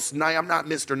not the most nice. I'm not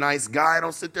Mr. Nice Guy. I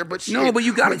don't sit there, but shit. No, but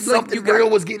you gotta, when like, something you gotta- real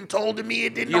was getting told to me,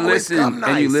 it didn't You always listen, come and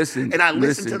nice. you listen, And I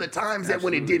listened to listen. the times that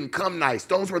when it Absolutely. didn't come nice.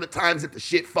 Those were the times that the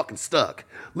shit fucking stuck.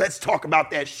 Let's talk about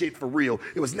that shit for real.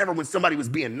 It was never when somebody was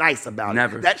being nice about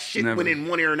Never. it. That shit Never. went in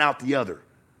one ear and out the other.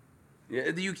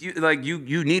 Yeah,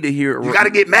 you need to hear. You got to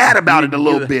get mad about it a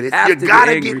little bit. have You to got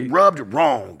to angry. get rubbed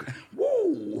wrong.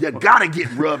 Woo. You got to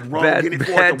get rubbed wrong Bad, in it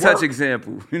for it bad to touch work.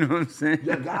 example. You know what I'm saying?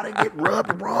 You got to get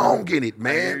rubbed wrong in it, I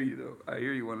hear man. you though. I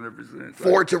hear you 100%.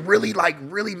 For it to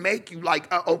really make you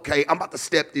okay, I'm about to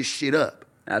step this shit up.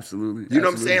 Absolutely. You know what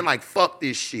I'm absolutely. saying? Like, fuck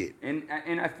this shit. And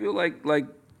I feel like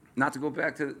not to go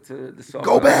back to the soft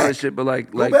Go back. relationship, but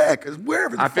Go back, because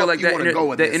wherever the I feel fuck like you want to go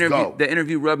with this, go. the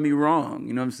interview rubbed me wrong.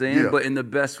 You know what I'm saying? Yeah. But in the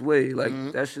best way.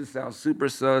 Like that shit sounds super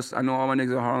sus. I know all my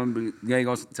niggas in Harlem, but they ain't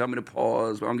gonna tell me to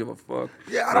pause. But I don't give a fuck.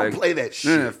 Yeah, I don't play that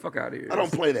shit. Nah, fuck out of here. I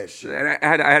don't play that shit. And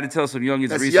I had to tell some youngins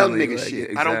That's recently. young nigga like,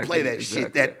 shit. yeah, I don't play that exactly.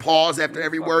 shit. That pause after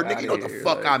every Fuck word, nigga. outta You know what the here,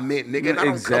 fuck like- I meant, nigga. And I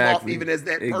don't come off Exactly. even as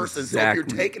that person. So if you're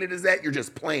Exactly. taking it as that, you're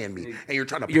just playing me, and you're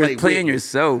trying to You're play playing with me.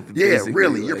 yourself. Yeah, basically.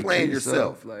 really, you're Like, playing be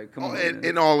yourself. Like, come on, and, man.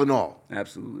 and all in all.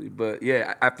 Absolutely. But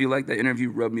yeah, I feel like the interview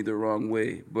rubbed me the wrong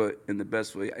way, but in the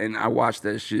best way. And I watched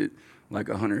that shit like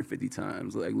 150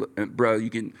 times. Like, look, and bro, you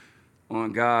can,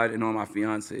 on God and on my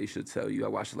fiance should tell you, I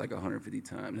watched it like 150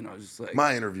 times. And I was just like,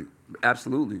 My interview.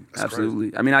 absolutely. That's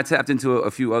absolutely. I mean, I tapped into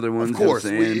a few other ones. Of course,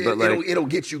 you know what I'm saying? But like, it'll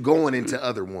get you going into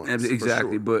other ones. for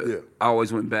exactly, sure. but Yeah. I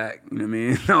always went back. You know what I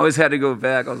mean? I always had to go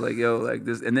back. I was like, yo, like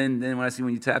this. And then when I see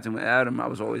when you tapped in with Adam, I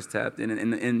was always tapped in.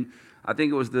 And I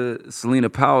think it was the Selena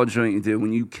Powell joint you did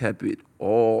when you kept it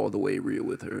all the way real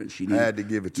with her, and she needed, had to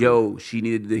give it to her. She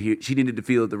needed to hear. She needed to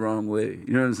feel it the wrong way.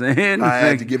 You know what I'm saying? I had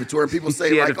Like, to give it to her. And people she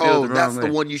say, had like, to feel oh, it the that's wrong the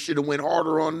way. one you should have went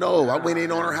harder on. No, I went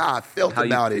in on her how I felt How you-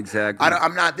 about it. exactly.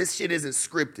 I'm not, this shit isn't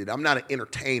scripted. I'm not an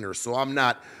entertainer, so I'm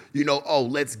not, oh,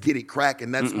 let's get it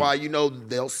cracking. That's why,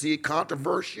 they'll see it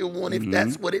controversial one if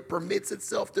that's what it permits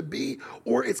itself to be,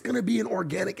 or it's going to be an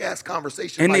organic-ass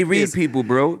conversation And like they read this. people,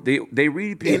 bro. They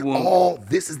read people.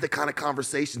 This is the kind of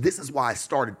conversation. This is why I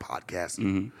started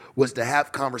podcasting, was to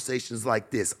have conversations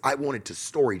like this. I wanted to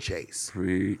story chase.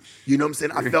 Preach. You know what I'm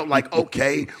saying? I felt like,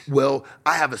 okay, well,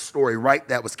 I have a story, right,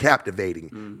 that was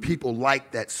captivating. People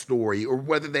liked that story, or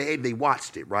whether they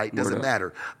watched it, right? Doesn't up.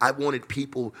 matter. I wanted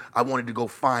to go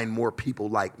find more people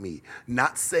like me.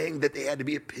 Not saying that they had to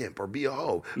be a pimp or be a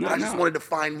hoe, but I just wanted to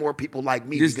find more people like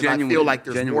me Just because I feel genuine, like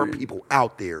there's more genuine. people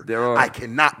out there. There are. I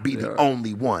cannot be the There are.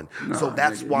 only one. So Nah,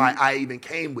 that's nigga, why I even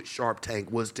came with Sharp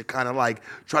Tank, was to kind of like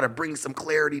try to bring some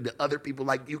clarity to other people.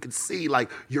 Like you can see,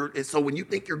 like and so when you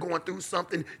think you're going through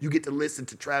something, you get to listen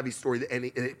to Travis' story, and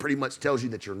it pretty much tells you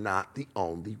that you're not the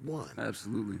only one.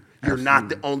 Absolutely. You're not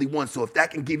the only one. So if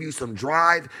that can give you some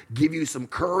drive, give you some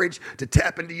courage to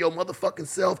tap into your motherfucking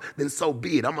self, then so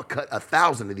be it. I'm gonna cut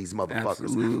 1,000 of these motherfuckers.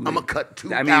 Absolutely. I'm gonna cut I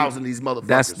 2,000 mean, of these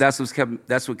motherfuckers.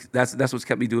 That's what's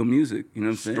kept me doing music. You know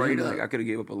what I'm saying? Straight up. Like I could have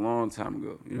gave up a long time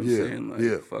ago. You know what Yeah, I'm saying? Like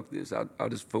yeah. fuck this. I'll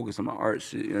just focus on my art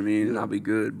shit. You know what I mean? And I'll be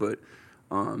good. But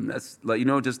that's like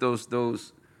just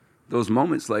those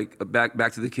moments like back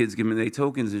to the kids giving their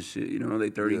tokens and shit. They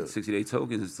 30, 60-day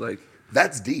tokens. It's like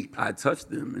That's deep. I touched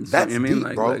them. And That's you know what I mean?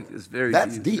 deep, bro. Like, it's very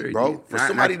That's deep, deep, very bro. deep. For And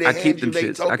somebody to I hand keep you them they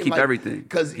shits. token, I keep everything.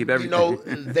 Because Keep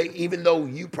everything. they, even though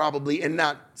you probably, and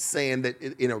not saying that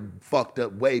in a fucked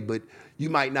up way, but you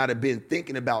might not have been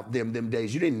thinking about them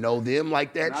days. You didn't know them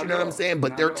like that. Not You know what I'm at all. saying?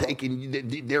 But Not they're at all.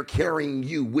 taking, they're carrying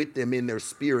you with them in their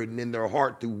spirit and in their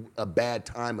heart through a bad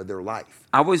time of their life.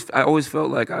 I always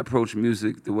felt like I approached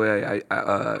music the way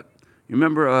you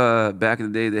remember back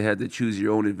in the day they had the choose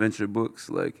your own adventure books,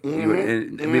 like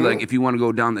and be like, if you want to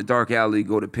go down the dark alley,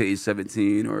 go to page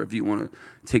 17, or if you want to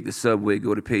take the subway,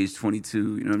 go to page 22.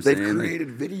 You know what I'm They've saying? Like, created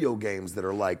video games that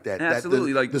are like that.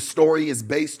 Absolutely, Like the story is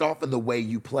based off of the way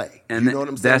you play. and You know what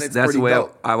I'm saying? that's pretty the way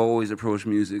dope. I've always approached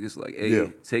music. It's like, hey, Yeah.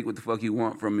 take what the fuck you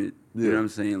want from it. You Yeah. know what I'm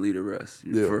saying? Leave the rest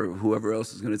Yeah. for whoever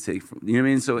else is gonna take from. You know what I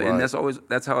mean? So Right. and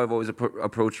that's how I've always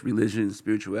approached religion,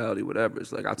 spirituality, whatever.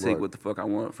 It's like I'll take Right. what the fuck I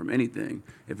want from anything.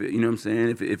 If it, you know what I'm saying?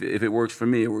 If it works for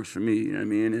me, it works for me. You know what I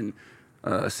mean?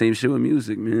 And same shit with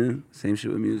music, man. Same shit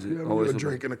with music. Yeah, Always we're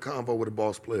drinking a convo with a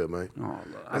boss player, man. Oh, I love-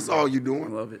 That's I love all it. you doing. I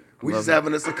love it. I We love just it.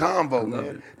 having us a convo, love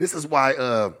man. it. This is why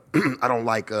I don't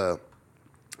like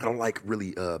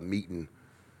really meeting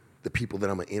the people that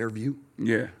I'm gonna interview.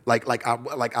 Yeah. I Just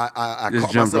caught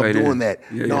jump myself right doing in. that.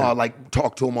 Yeah, No, yeah. I like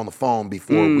talk to them on the phone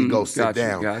before we go sit got you,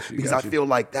 down. got you, because got I you. feel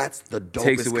like that's the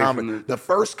Takes dopest away from the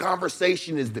first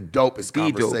conversation is the dopest The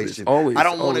conversation. dopest, always, I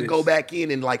don't want to always. go back in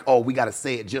and like, oh, we got to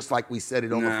say it just like we said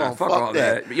it on the phone. Fuck all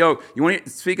that. Yo, you want to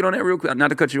speaking on that real quick? Not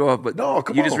to cut you off, but No,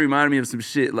 come you just on. reminded me of some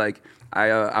shit. Like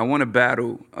I won a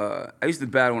battle. I used to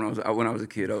battle when I was a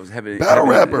kid. I was heavy Battle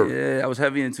heavy- rapper. Yeah, I was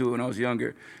heavy into it when I was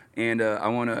younger, and I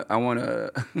won a.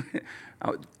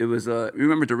 It was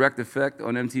remember Direct Effect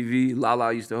on MTV?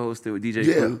 Lala used to host it with DJ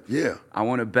Yeah, Clue. yeah. I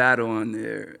won a battle on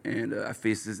there, and I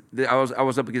faced this. I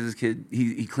was up against this kid.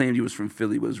 He claimed he was from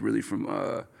Philly, but was really from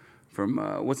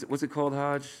what's it called,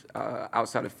 Hodge?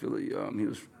 Outside of Philly. He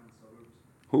was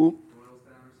who?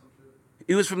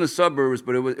 He was from the suburbs,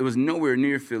 but it was nowhere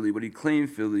near Philly. But he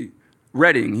claimed Philly.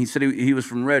 Reading. He said he was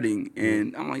from Reading,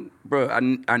 and I'm like, bro,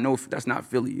 I know that's not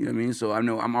Philly. You know what I mean? So I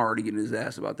know I'm already getting his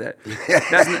ass about that.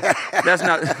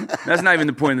 That's not even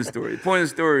the point of the story. The point of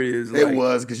the story is like, It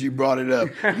was because you brought it up.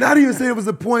 Not even saying it was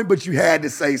a point, but you had to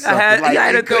say something. I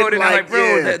had you to throw it couldn't, in. I'm like,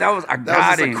 bro, yeah. that was I That was got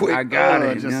just a him. quick, I got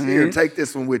it. Just You know what I here, mean? take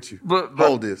this one with you. But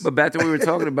Hold this. But back to what we were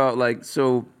talking about, like,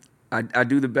 so I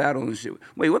do the battle and shit.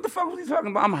 Wait, what the fuck was he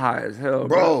talking about? I'm high as hell,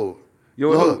 Bro, Yo,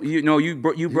 look, you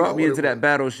brought know me what into it that was.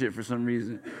 battle shit for some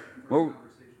reason.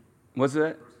 What's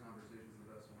that?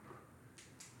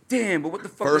 Damn, but what the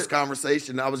fuck? first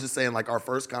conversation, I was just saying, like, our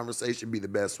first conversation be the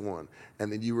best one.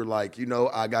 And then you were like,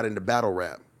 I got into battle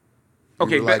rap. You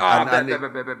Okay, were like,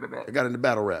 bet. I got into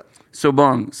battle rap. So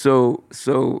bong,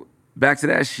 so back to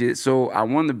that shit. So I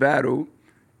won the battle,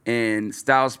 and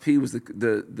Styles P was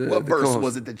the What verse co-host.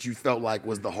 was it that you felt like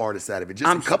was the hardest out of it?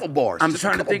 Just a couple bars. I'm just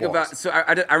trying a to couple think bars. about. So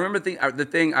I remember the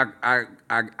thing. I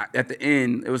at the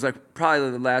end, it was like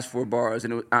probably the last 4 bars,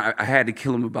 and I had to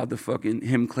kill him about the fucking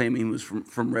him claiming he was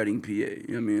from Reading, PA. You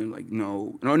know what I mean? Like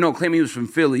no, claiming he was from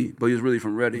Philly, but he was really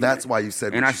from Reading. That's why you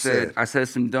said And what I you said, said. I said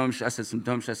some dumb shit. I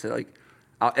said like,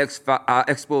 I'll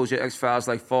expose your X-Files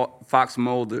like Fox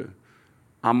Mulder.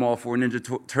 I'm all for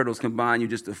Ninja Turtles combined, you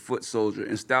just a foot soldier.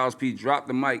 And Styles P dropped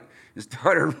the mic and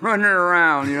started running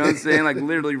around, you know what I'm saying? Like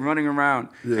literally running around.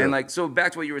 Yeah. And like, so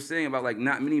back to what you were saying about like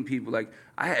not many people, like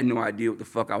I had no idea what the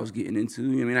fuck I was getting into.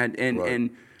 You know what I mean? Right. And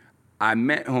I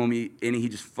met homie and he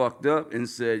just fucked up and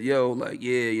said, yo, like,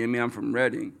 yeah, you know what I mean? I'm from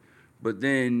Reading. But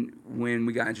then when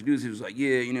we got introduced, he was like,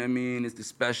 yeah, you know what I mean? It's the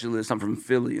specialist. I'm from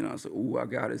Philly. And I was like, ooh, I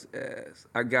got his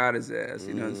ass.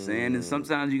 You know what I'm saying? And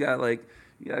sometimes you gotta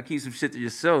keep some shit to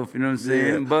yourself, you know what I'm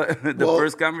saying? Yeah. But the Well,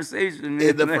 first conversation, man.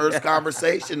 In the first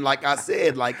conversation, like I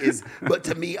said, but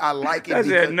to me, I like it that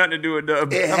because had nothing to do with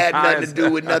nothing. it had nothing to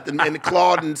do with nothing. And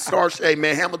Claude and Starshay,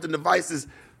 man, Hamilton Devices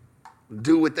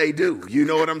do what they do. You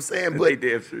know what I'm saying? They But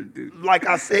damn sure do. like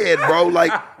I said, bro,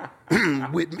 like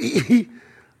with me,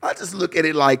 I just look at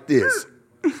it like this.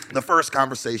 The first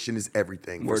conversation is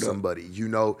everything for Word up. somebody,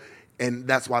 and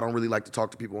that's why I don't really like to talk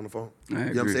to people on the phone. You know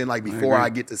what I'm agree. saying? Like I before agree. I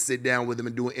get to sit down with them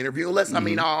and do an interview, unless I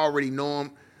mean I already know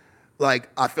them. Like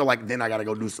I feel like then I gotta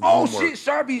go do some Oh homework. shit,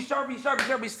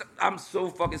 Sharpie. I'm so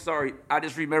fucking sorry. I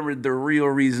just remembered the real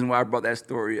reason why I brought that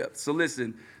story up. So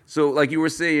listen, like you were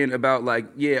saying about like,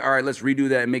 yeah, all right, let's redo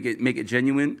that and make it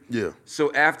genuine. Yeah.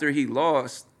 So after he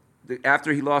lost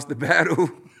the battle,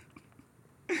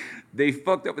 they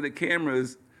fucked up with the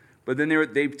cameras, but then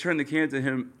they turned the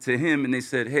camera to him and they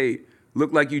said, hey,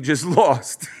 look like you just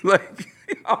lost. Like,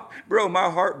 bro, my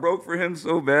heart broke for him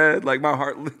so bad. Like my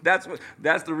heart, that's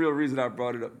the real reason I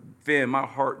brought it up. Fam, my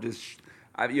heart just,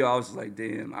 I was just like,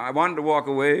 damn. I wanted to walk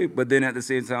away, but then at the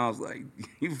same time, I was like,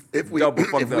 you double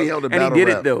fucked if up. we held a And he battle did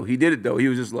rap- it though. He did it though. He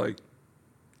was just like,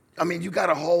 I mean, you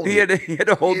gotta hold he it. had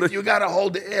to hold If you gotta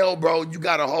hold the L, bro, you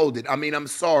gotta hold it. I mean, I'm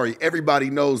sorry. Everybody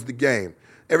knows the game.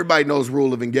 Everybody knows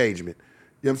rule of engagement.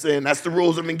 You know what I'm saying? That's the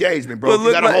rules of engagement, bro. But If you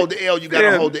look gotta like- hold the L, you gotta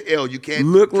Fam, hold the L. You can't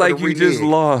look try like to you just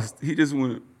renege. lost. He just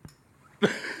went.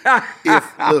 Look,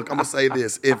 I'm gonna say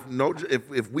this: if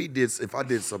I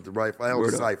did something right, if I held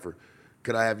Word a up. cipher,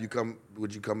 could I have you come?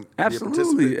 Would you come? Be a Absolutely,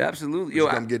 participant? absolutely. Would you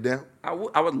come get down? I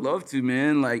would love to,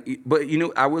 man. Like, but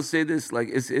I will say this: like,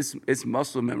 it's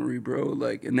muscle memory, bro.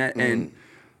 Like, and that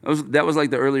was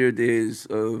like the earlier days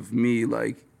of me,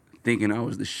 like thinking I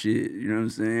was the shit. You know what I'm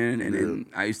saying? And then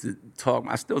I used to talk.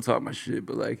 I still talk my shit,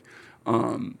 but like,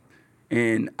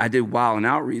 and I did Wildin'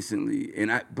 Out recently, and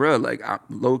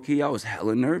low key, I was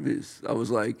hella nervous. I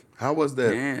was like, How was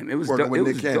that? damn, it was working dope. with It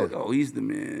Nick was Cannon? dope. Oh, he's the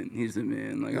man. He's the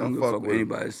man. Like I don't give a fuck fuck what with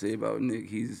him. anybody say about Nick.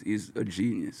 He's a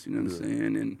genius. You know what I'm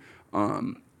saying?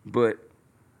 And but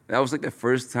that was like the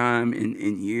first time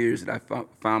in years that I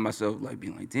found myself like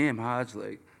being like, damn, Hodge,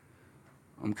 like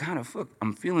I'm kind of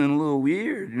I'm feeling a little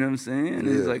weird, you know what I'm saying? And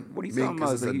it's like, what are you talking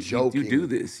about? It's like,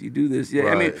 you do this. Yeah.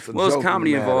 Right. I mean, It's a well, it's joking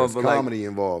comedy matter. involved, It's but comedy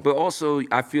involved. But also,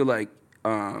 I feel like,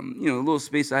 you know, the little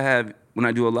space I have when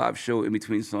I do a live show in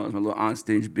between songs, my little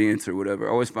on-stage banter or whatever,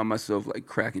 I always find myself like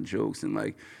cracking jokes and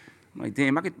like, I'm like,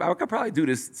 damn, I could probably do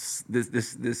this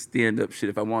stand-up shit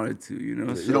if I wanted to, you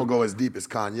know? You don't go as deep as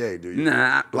Kanye, do you?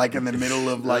 Nah. Like in the middle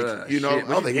of like, you know, shit, I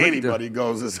don't think anybody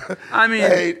goes as. I mean,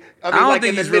 hey, I don't like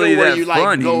think in the he's middle really where that you like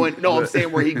funny, going. No, I'm but-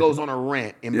 saying where he goes on a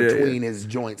rant in between his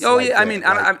joints. Oh like yeah, I that. mean,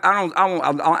 Like,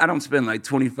 I don't spend like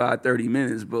 25, 30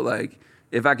 minutes, but like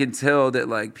if I can tell that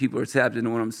like people are tapped into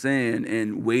what I'm saying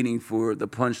and waiting for the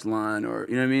punchline or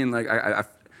you know what I mean, like I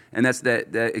and that's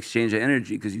that exchange of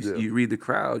energy because you read the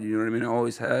crowd, you know what I mean. I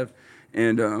always have,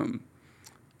 and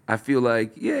I feel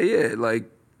like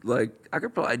like I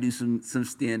could probably do some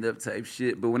stand up type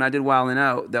shit. But when I did Wildin'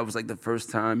 Out, that was like the first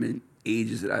time in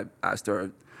ages that I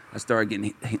started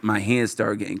getting my hands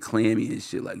started getting clammy and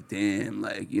shit. Like damn,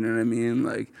 like you know what I mean.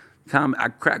 Like I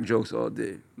crack jokes all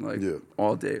day, like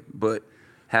all day. But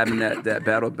having that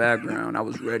battle background, I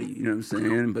was ready. You know what I'm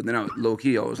saying. But then low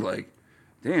key, I was like,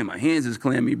 damn, my hands is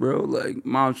clammy, bro. Like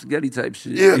mom spaghetti type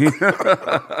shit.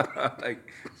 Yeah. Like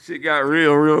shit got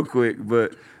real quick,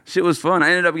 but. Shit was fun. I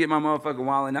ended up getting my motherfucking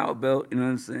Wildin' Out belt. You know what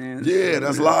I'm saying? yeah,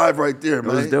 that's live right there,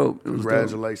 man. It was dope.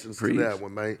 Congratulations dope. to that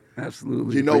one, man.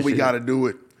 Absolutely. You know we Appreciate got to it. do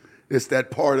it. It's that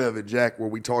part of it, Jack, where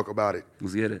we talk about it.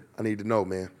 Let's get it. I need to know,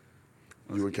 man.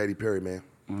 You and Katy Perry, man.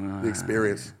 The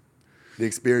experience. The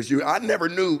experience. I never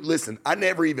knew. Listen, I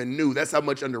never even knew. That's how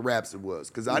much under wraps it was.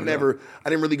 Because I didn't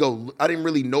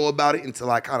really know about it until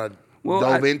I kind of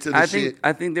dove into the shit.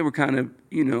 I think they were kind of,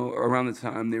 you know, around the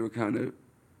time they were kind of.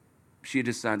 She had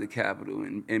just signed to Capitol,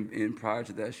 and prior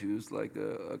to that, she was like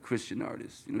a Christian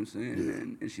artist. You know what I'm saying? Yeah.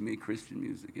 And she made Christian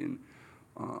music. And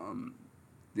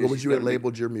what would you have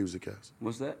labeled your music as?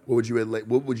 What's that? What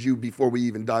would you before we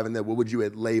even dive in there? What would you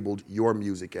have labeled your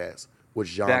music as? What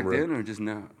genre? Back then or just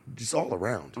now? Just all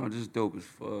around. Oh, just dope as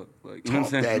fuck. Like you know what I'm Talk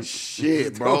saying? that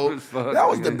shit, bro. Dope as fuck, That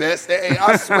was the man. best. Hey,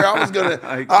 I swear, I was gonna.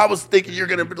 Like- I was thinking you're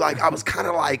gonna be like. I was kind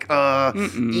of like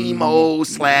emo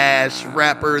 /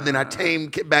 rapper. Then I came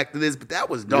back to this, but that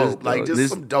was dope. Like just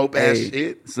some dope ass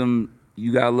shit. Some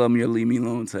you gotta love me or leave me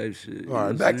alone type shit. All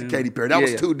right, back to Katy Perry. That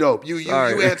was too dope. You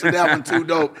answered that one too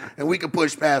dope, and we can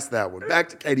push past that one. Back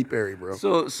to Katy Perry, bro.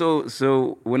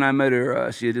 So when I met her,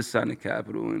 she had just signed to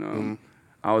Capitol, and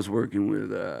I was working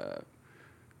with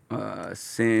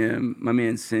Sam, my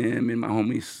man Sam, and my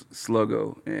homie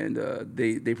Sluggo, and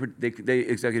they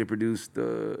executive produced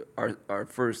our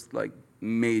first like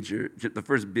the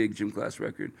first big gym class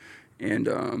record, and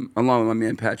along with my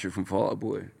man Patrick from Fall Out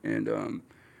Boy, and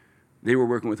they were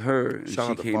working with her, and Shout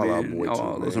she out to came Fall Out in. Boy,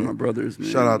 too, Those man. are my brothers, man.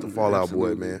 Shout out to Fall Out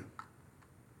Boy, Absolutely. man.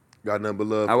 Got nothing but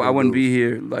love. I for the wouldn't be dudes.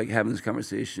 here like having this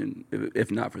conversation if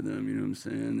not for them. You know what I'm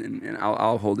saying? And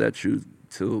I'll hold that truth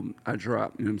till I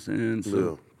drop. You know what I'm saying?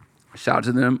 So shout out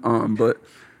to them. But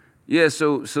yeah,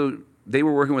 so they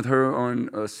were working with her on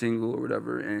a single or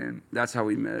whatever, and that's how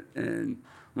we met. And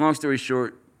long story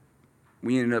short,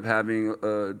 we ended up having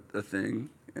a thing,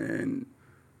 and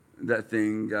that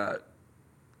thing got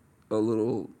a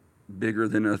little bigger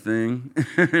than a thing. You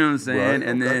know what I'm saying? Right,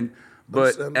 And okay. then.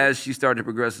 But Understand. as she started to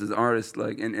progress as an artist,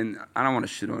 like, and I don't want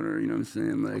to shit on her, you know what I'm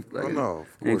saying? Like Oh, no, of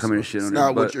ain't course coming not. to shit It's on not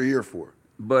her. what you're here for.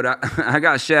 But I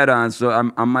got shat on, so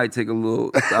I might take a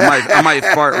little, I might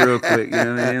fart real quick, you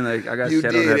know what I mean? Like, I got You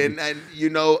shat on her. did, and you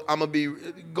know, I'm gonna be.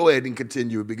 Go ahead and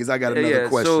continue because I got another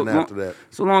question after that.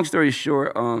 So long story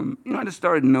short, you know, I just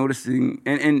started noticing,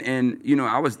 and you know,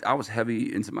 I was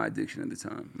heavy into my addiction at the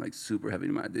time, like super heavy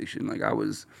into my addiction. Like I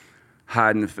was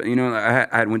hiding, you know, I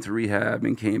had went to rehab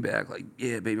and came back like,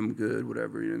 yeah, baby, I'm good,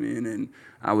 whatever, you know what I mean? And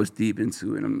I was deep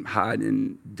into it. I'm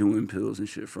hiding, doing pills and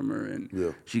shit from her,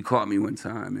 and she caught me one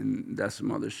time, and that's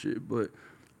some other shit. But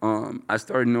I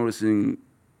started noticing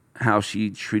how she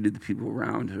treated the people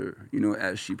around her, you know,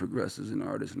 as she progresses as an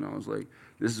artist, and I was like,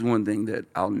 this is one thing that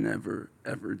I'll never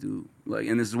ever do. Like,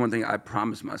 and this is one thing I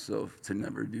promised myself to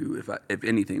never do if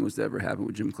anything was to ever happen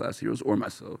with Gym Class Heroes or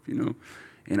myself, you know.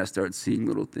 And I started seeing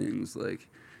little things, like,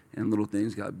 and little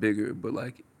things got bigger. But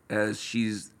like, as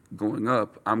she's going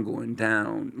up, I'm going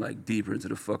down, like deeper into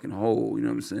the fucking hole. You know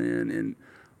what I'm saying?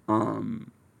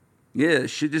 And yeah,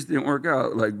 shit just didn't work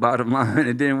out. Like, bottom line,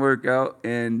 it didn't work out,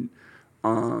 and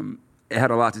it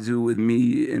had a lot to do with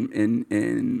me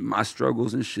and my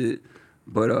struggles and shit.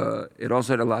 But it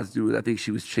also had a lot to do with, I think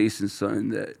she was chasing something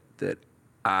that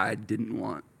I didn't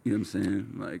want. You know what I'm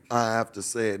saying? Like, I have to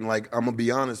say it, and like I'm gonna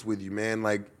be honest with you, man.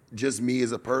 Like just me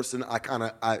as a person,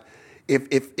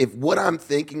 if what I'm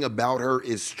thinking about her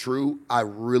is true, I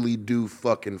really do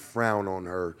fucking frown on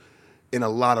her in a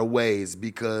lot of ways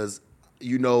because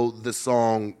you know the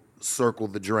song "Circle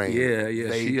the Drain." Yeah, yeah.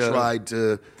 They tried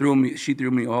to She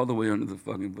threw me all the way under the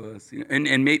fucking bus. You know?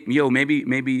 And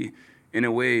maybe in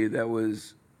a way that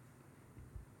was,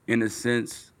 in a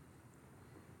sense,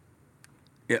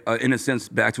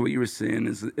 back to what you were saying,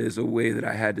 is a way that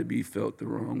I had to be felt the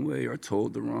wrong way or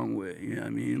told the wrong way. You know what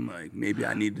I mean? Like maybe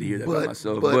I needed to hear that about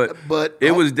myself. But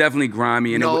it was definitely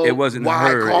grimy, and it wasn't why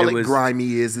her. I call it it was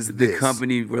grimy is the this.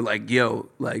 company were like, yo,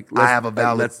 like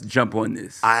let's jump on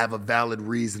this. I have a valid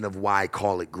reason of why I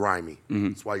call it grimy.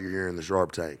 That's why you're here in the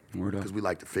Sharp Tank. Word up. Because we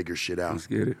like to figure shit out. Let's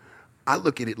get it. I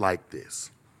look at it like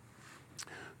this.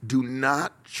 Do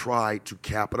not try to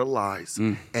capitalize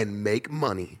and make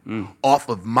money off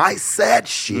of my sad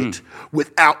shit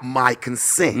without my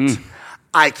consent.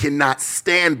 I cannot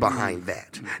stand behind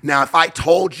that. Now, if I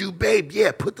told you, babe,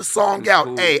 yeah, put the song out.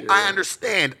 cool, Hey, yeah. I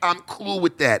understand. I'm cool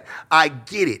with that. I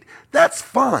get it. That's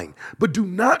fine. But do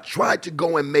not try to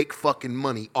go and make fucking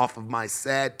money off of my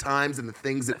sad times and the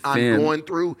things that I'm Fam. going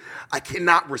through. I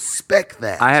cannot respect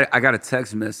that. I got a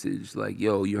text message like,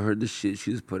 yo, you heard the shit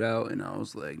she just put out? And I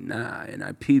was like, nah. And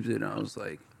I peeped it and I was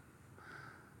like,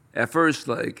 at first,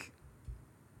 like,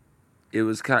 it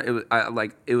was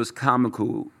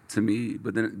comical to me,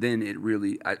 but then it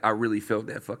really, I really felt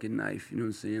that fucking knife, you know what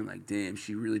I'm saying? Like, damn,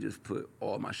 she really just put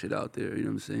all my shit out there, you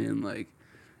know what I'm saying? Like,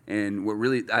 and what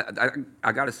really,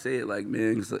 I gotta say it, like,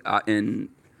 man, 'cause and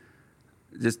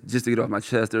just to get off my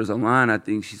chest, there's a line, I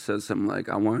think she said something like,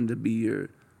 I wanted to be your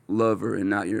lover and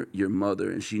not your mother,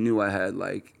 and she knew I had,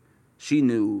 like, she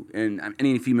knew, and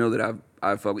any female that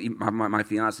I've fucked with, my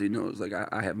fiance knows, like,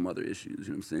 I have mother issues, you know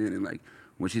what I'm saying? And, like,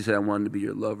 when she said I wanted to be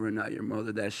your lover and not your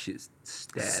mother, that shit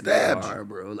stabbed me hard,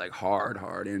 bro. Like hard.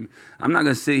 And I'm not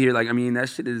gonna sit here like, I mean, that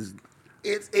shit is.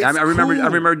 It's I remember cool. I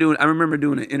remember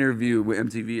doing an interview with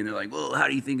MTV and they're like, well, how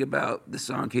do you think about the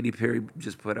song Katy Perry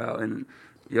just put out? And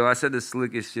yo, I said the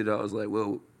slickest shit. I was like,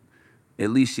 well, at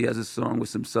least she has a song with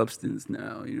some substance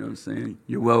now. You know what I'm saying?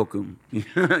 You're welcome.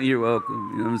 You're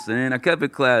welcome. You know what I'm saying? I kept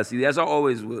it classy, as I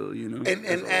always will. You know. And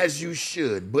as you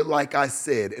should, but like I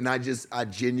said, and I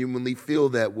genuinely feel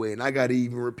that way, and I gotta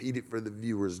even repeat it for the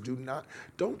viewers.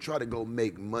 Don't try to go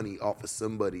make money off of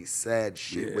somebody's sad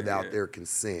shit without their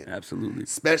consent. Absolutely.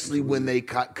 Especially when they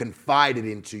confided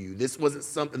into you. This wasn't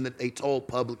something that they told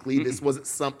publicly. This wasn't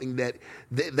something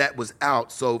that was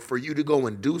out. So for you to go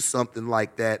and do something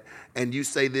like that, and you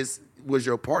say this was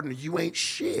your partner, you ain't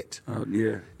shit. Oh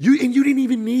yeah. You didn't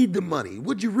even need the money.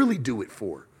 What'd you really do it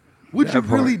for? What'd you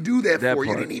really do that for?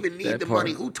 You didn't even need the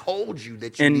money. Who told you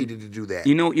that you needed to do that?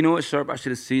 You know what, Sharp? I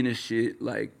should have seen this shit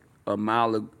like a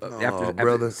mile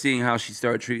after seeing how she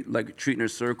started treating her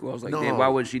circle. I was like, damn, why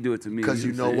wouldn't she do it to me? Because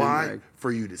you know what I'm why? saying? Like,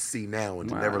 for you to see now and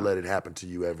to never let it happen to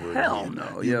you ever hell again.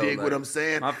 no. You Yo, dig like, what I'm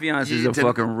saying? My fiance is a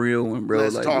fucking real one, bro.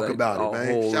 Let's like, talk like, about it, man.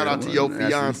 whole Shout out real to your one.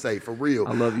 fiance, for real.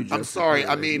 I love you, Jessica. I'm sorry.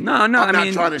 I mean, no. I'm I not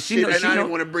mean, trying to shit, and I didn't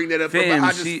want to bring that up, but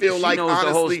I just feel like, knows the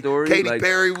whole honestly, story, Katy like,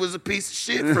 Perry was a piece of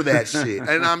shit for that shit.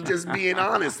 And I'm just being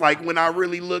honest. Like, when I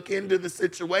really look into the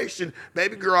situation,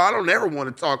 baby girl, I don't ever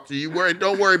want to talk to you.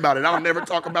 Don't worry about it. I'll never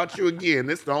talk about you again.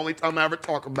 This is the only time I ever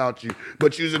talk about you.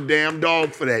 But you's a damn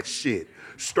dog for that shit.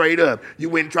 Straight up. You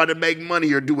went and tried to make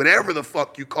money or do whatever the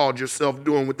fuck you called yourself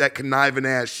doing with that conniving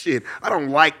ass shit. I don't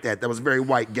like that. That was very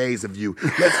white gaze of you.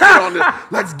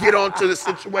 Let's get on to the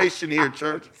situation here,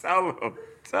 church. Tell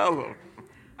him.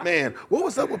 Man, what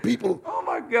was up with people? Oh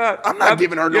my God! I'm not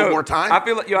giving her no more time. I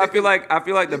feel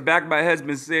like the back of my head's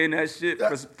been saying that shit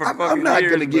for fucking years. I'm not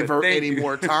gonna give her thank any you.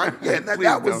 more time. Yeah,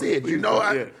 that was it. You know,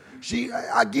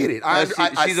 I get it.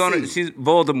 She's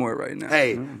Voldemort right now.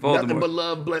 Hey, Voldemort. nothing but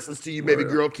love, blessings to you, baby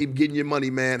girl. Keep getting your money,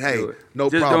 man. Hey,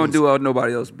 no Just problems. don't do out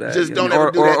nobody else bad. Just don't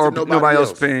ever do that to nobody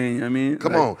else. Paying. I mean,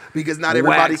 come like, on, because not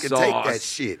everybody wax can take sauce. that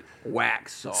shit.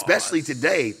 Wax sauce. Especially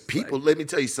today, people. Let me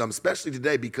tell you something. Especially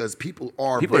today, because people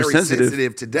are are very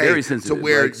sensitive today. Very sensitive. To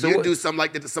where like, so you what? do something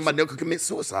like that to somebody, they could commit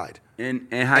suicide. And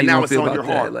how And you now gonna it's feel on about your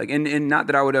that? heart. Like, and not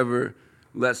that I would ever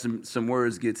let some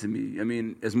words get to me. I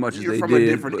mean, as much as You're they from did. a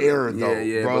different era, though,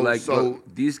 yeah, bro. But like, So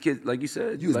but these kids, like you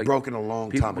said, You was like, broken a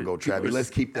long time ago, people Travis. are- Let's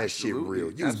keep that shit absolutely,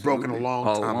 real. You was broken a long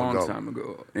time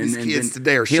ago. And, These kids been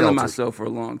today are healing sheltered. myself for a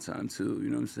long time too. You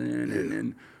know what I'm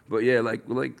saying? But yeah, like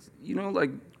you know,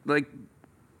 like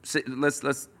say, let's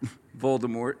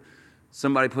Voldemort.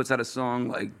 Somebody puts out a song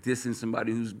like dissing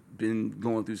somebody who's been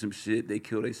going through some shit. They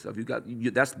kill themselves.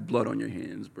 That's blood on your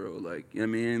hands, bro. Like, you know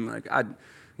what I mean? Like,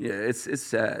 it's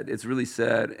sad. It's really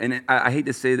sad. And I hate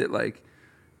to say that, like,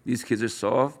 these kids are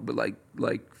soft, but like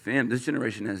fam, this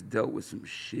generation has dealt with some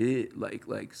shit,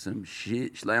 like some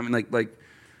shit. Like, I mean, like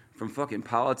from fucking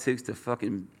politics to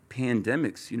fucking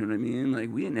pandemics. You know what I mean? Like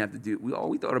we didn't have to do. All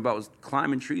we thought about was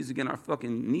climbing trees to get our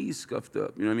fucking knees scuffed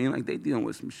up. You know what I mean? Like they dealing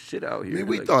with some shit out here. I mean,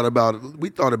 we like, thought about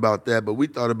that, but we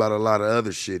thought about a lot of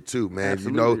other shit too, man.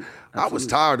 Absolutely. You know, I was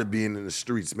tired of being in the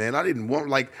streets, man. I didn't want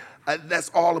that's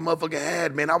all the motherfucker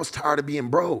had, man. I was tired of being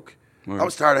broke. Right. I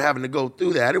was tired of having to go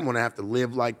through that. I didn't want to have to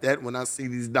live like that. When I see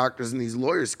these doctors and these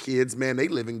lawyers' kids, man, they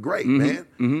living great, man.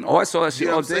 Mm-hmm. Oh, I saw that shit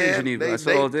all day in Geneva. I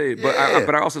saw all day. But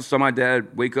I also saw my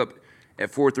dad wake up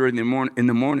at 4:30 in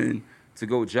the morning to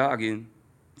go jogging,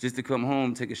 just to come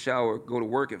home, take a shower, go to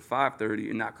work at 5:30,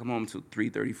 and not come home until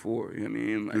 3:34. You know what I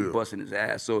mean? Like busting his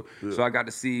ass. So I got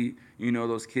to see, you know,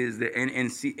 those kids that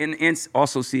and see and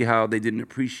also see how they didn't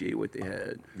appreciate what they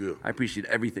had. Yeah. I appreciate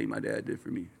everything my dad did for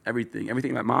me.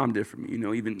 Everything my mom did for me. You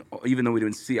know, even though we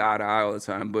didn't see eye to eye all the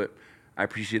time, but I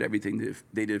appreciate everything that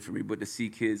they did for me. But to see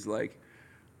kids like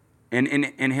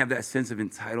and have that sense of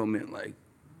entitlement, like,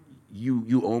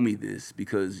 you owe me this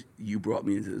because you brought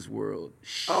me into this world.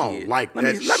 Shit. Oh, like let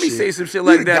that me, Let me shit. say some shit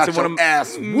like You that got to one your of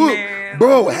ass Man, whooped.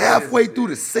 Bro, halfway through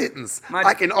the sentence,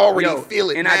 I can already feel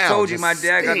it and now. I told you, Just my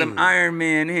dad got them sting. Iron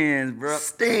Man hands, bro.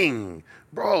 Sting.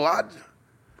 Bro,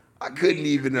 I couldn't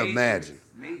even Major, imagine.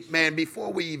 major. Man,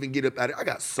 before we even get up at it, I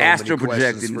got so Astral many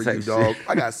questions projecting for you, type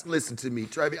dog. shit. Listen to me,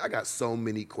 Trevi. I got so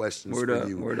many questions Word for up,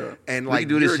 you. word up. And We like, can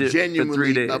do this you're shit for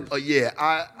 3 genuinely days.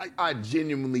 I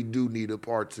genuinely do need a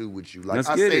part 2 with you. Like Let's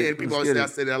I get say, it. and people Let's always say get I it.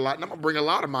 say that a lot, and I'm gonna bring a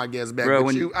lot of my guests back. Bro,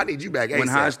 But I need you back When ASAP.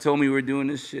 Haj told me we were doing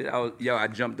this shit, I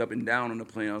jumped up and down on the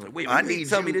plane. I was like, wait, I you need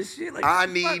tell you, me this shit? Like, I what?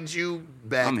 need you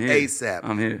back I'm here. ASAP.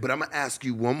 I'm here. But I'm gonna ask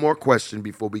you one more question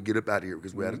before we get up out of here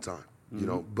because we're out of time. You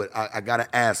know, but I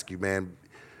gotta ask you, man.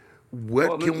 What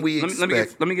Oh, can we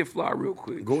expect? Let me get Fly real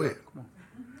quick. Go ahead.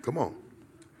 Come on.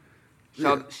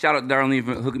 Shout out Darlene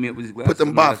for hooking me up with his glasses. Put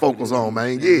them bifocals on,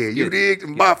 man. Yeah, you dig?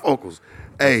 Them bifocals.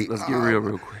 Hey, Let's get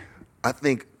real quick. I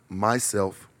think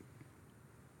myself,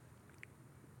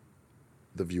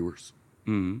 the viewers,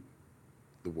 Mm-hmm.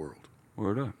 the world,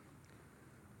 Word up.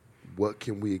 what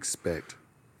can we expect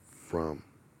from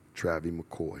Travie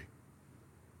McCoy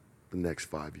the next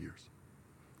 5 years?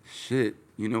 Shit.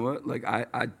 You know what? Like I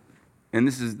and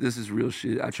this is real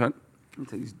shit. Let me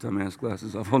take these dumbass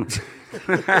glasses off. Hold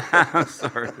on. I'm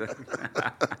sorry.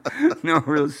 No,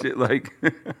 real shit. Like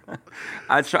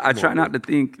I try not to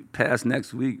think past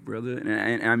next week, brother.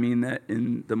 And I mean that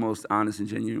in the most honest and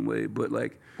genuine way. But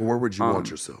like, Where would you want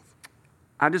yourself?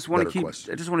 I just want Better to keep.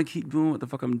 question. I just want to keep doing what the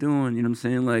fuck I'm doing. You know what I'm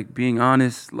saying? Like being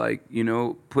honest. Like, you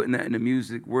know, putting that in the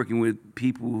music. Working with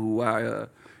people who I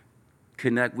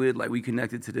connect with. Like we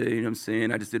connected today. You know what I'm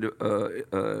saying? I just did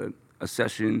a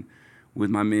session with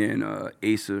my man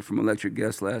Asa from Electric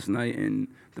Guest last night, and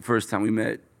the first time we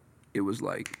met, it was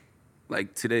like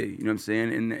today. You know what I'm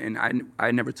saying? And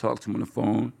I never talked to him on the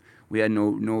phone. We had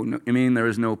no. I mean, there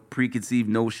was no preconceived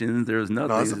notions. There was nothing.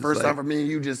 No, it's the It's first like, time for me and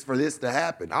you just for this to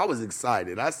happen. I was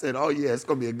excited. I said, "Oh yeah, it's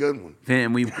gonna be a good one."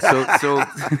 Fam, so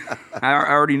I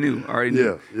already knew.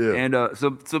 Yeah. And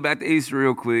so back to Ace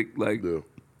real quick. Like Yeah.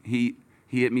 he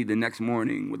hit me the next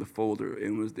morning with a folder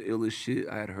and was the illest shit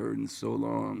I had heard in so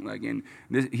long. Like, and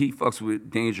he fucks with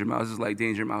Danger Mouse. It's like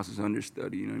Danger Mouse's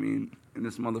understudy. You know what I mean? And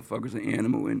this motherfucker's an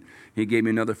animal. And he gave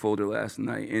me another folder last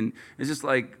night. And it's just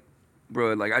like,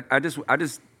 bro, like I just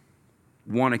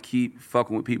want to keep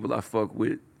fucking with people I fuck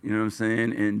with. You know what I'm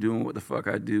saying? And doing what the fuck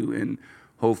I do, and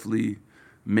hopefully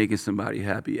making somebody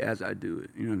happy as I do it.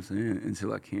 You know what I'm saying?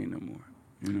 Until I can't no more.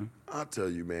 You know? I'll tell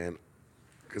you, man,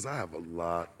 because I have a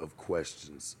lot of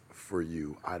questions for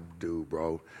you. I do,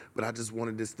 bro. But I just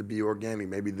wanted this to be organic.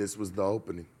 Maybe this was the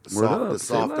opening. Word up. The Say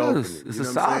soft less. opening. It's You a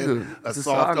know what I'm saying? saga. A It's a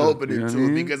soft saga. opening You know to what I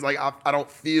it mean? because like I don't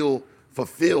feel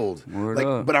fulfilled. Word like,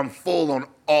 up. but I'm full on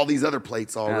all these other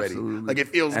plates already. Absolutely. Like it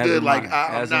feels As good. am Like I.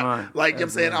 I'm As am I. not like you know what I'm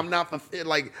As saying. am I. I'm not fulfilled.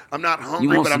 Like I'm not hungry,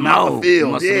 want but I'm some not more. You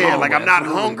fulfilled. want some Yeah, more. like I'm not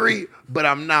Absolutely. hungry, but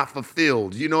I'm not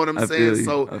fulfilled. You know what I'm I saying? feel you.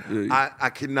 So I feel you. I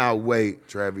cannot wait,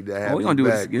 Travi, to have we you gonna do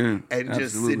this back again. and just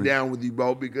sit Absolutely. down with you,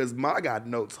 bro, because I got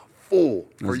notes full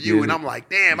for Let's you, get and it. I'm like,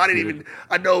 damn, I Let's didn't get even.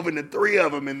 I dove into 3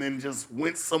 of them and then just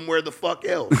went somewhere the fuck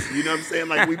else. You know what I'm saying?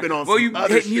 Like we've been on Well, some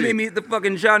other you made shit. me hit the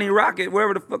fucking Johnny Rocket,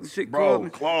 wherever the fuck the shit Bro,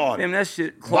 called. Claude. Damn, that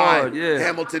shit, By Claude, yeah.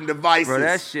 Hamilton Devices. Bro,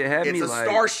 that shit had it's me a like-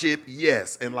 starship,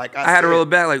 yes, and like I I had to said, roll it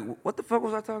back like, what the fuck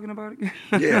was I talking about again?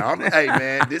 Yeah, hey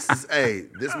man, this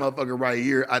motherfucker right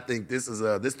here. I think this is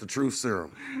the truth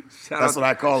serum. That's what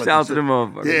I call it. Shout out to the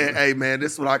motherfucker. Yeah, hey man,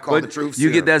 this is what I call the But truth you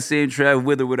serum. get that same Trav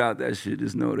with or without that shit.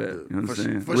 Just know that. You know what I'm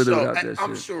saying? For With or sure. without that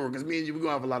I'm shit. sure, because me and you, we're going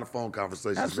to have a lot of phone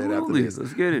conversations, man, Absolutely. after this.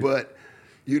 Let's get it. But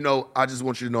You know, I just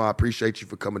want you to know I appreciate you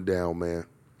for coming down, man.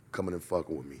 Coming and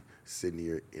fucking with me. Sitting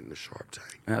here in the Sharp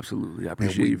Tank. Absolutely. I And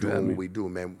appreciate we you for doing having what me. we do,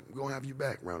 man. We're gonna have you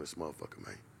back around this motherfucker,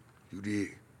 man. You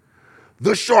dig?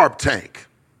 The Sharp Tank.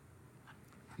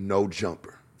 No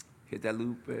jumper. Hit that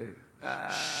loop, babe.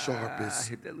 Sharpest,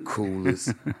 hit that loop. coolest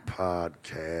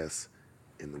podcast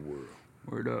in the world.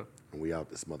 Word up. And we out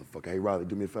this motherfucker. Hey, Riley,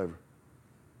 do me a favor.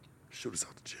 Shoot us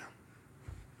out the gym.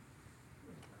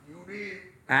 You did.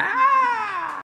 Ah!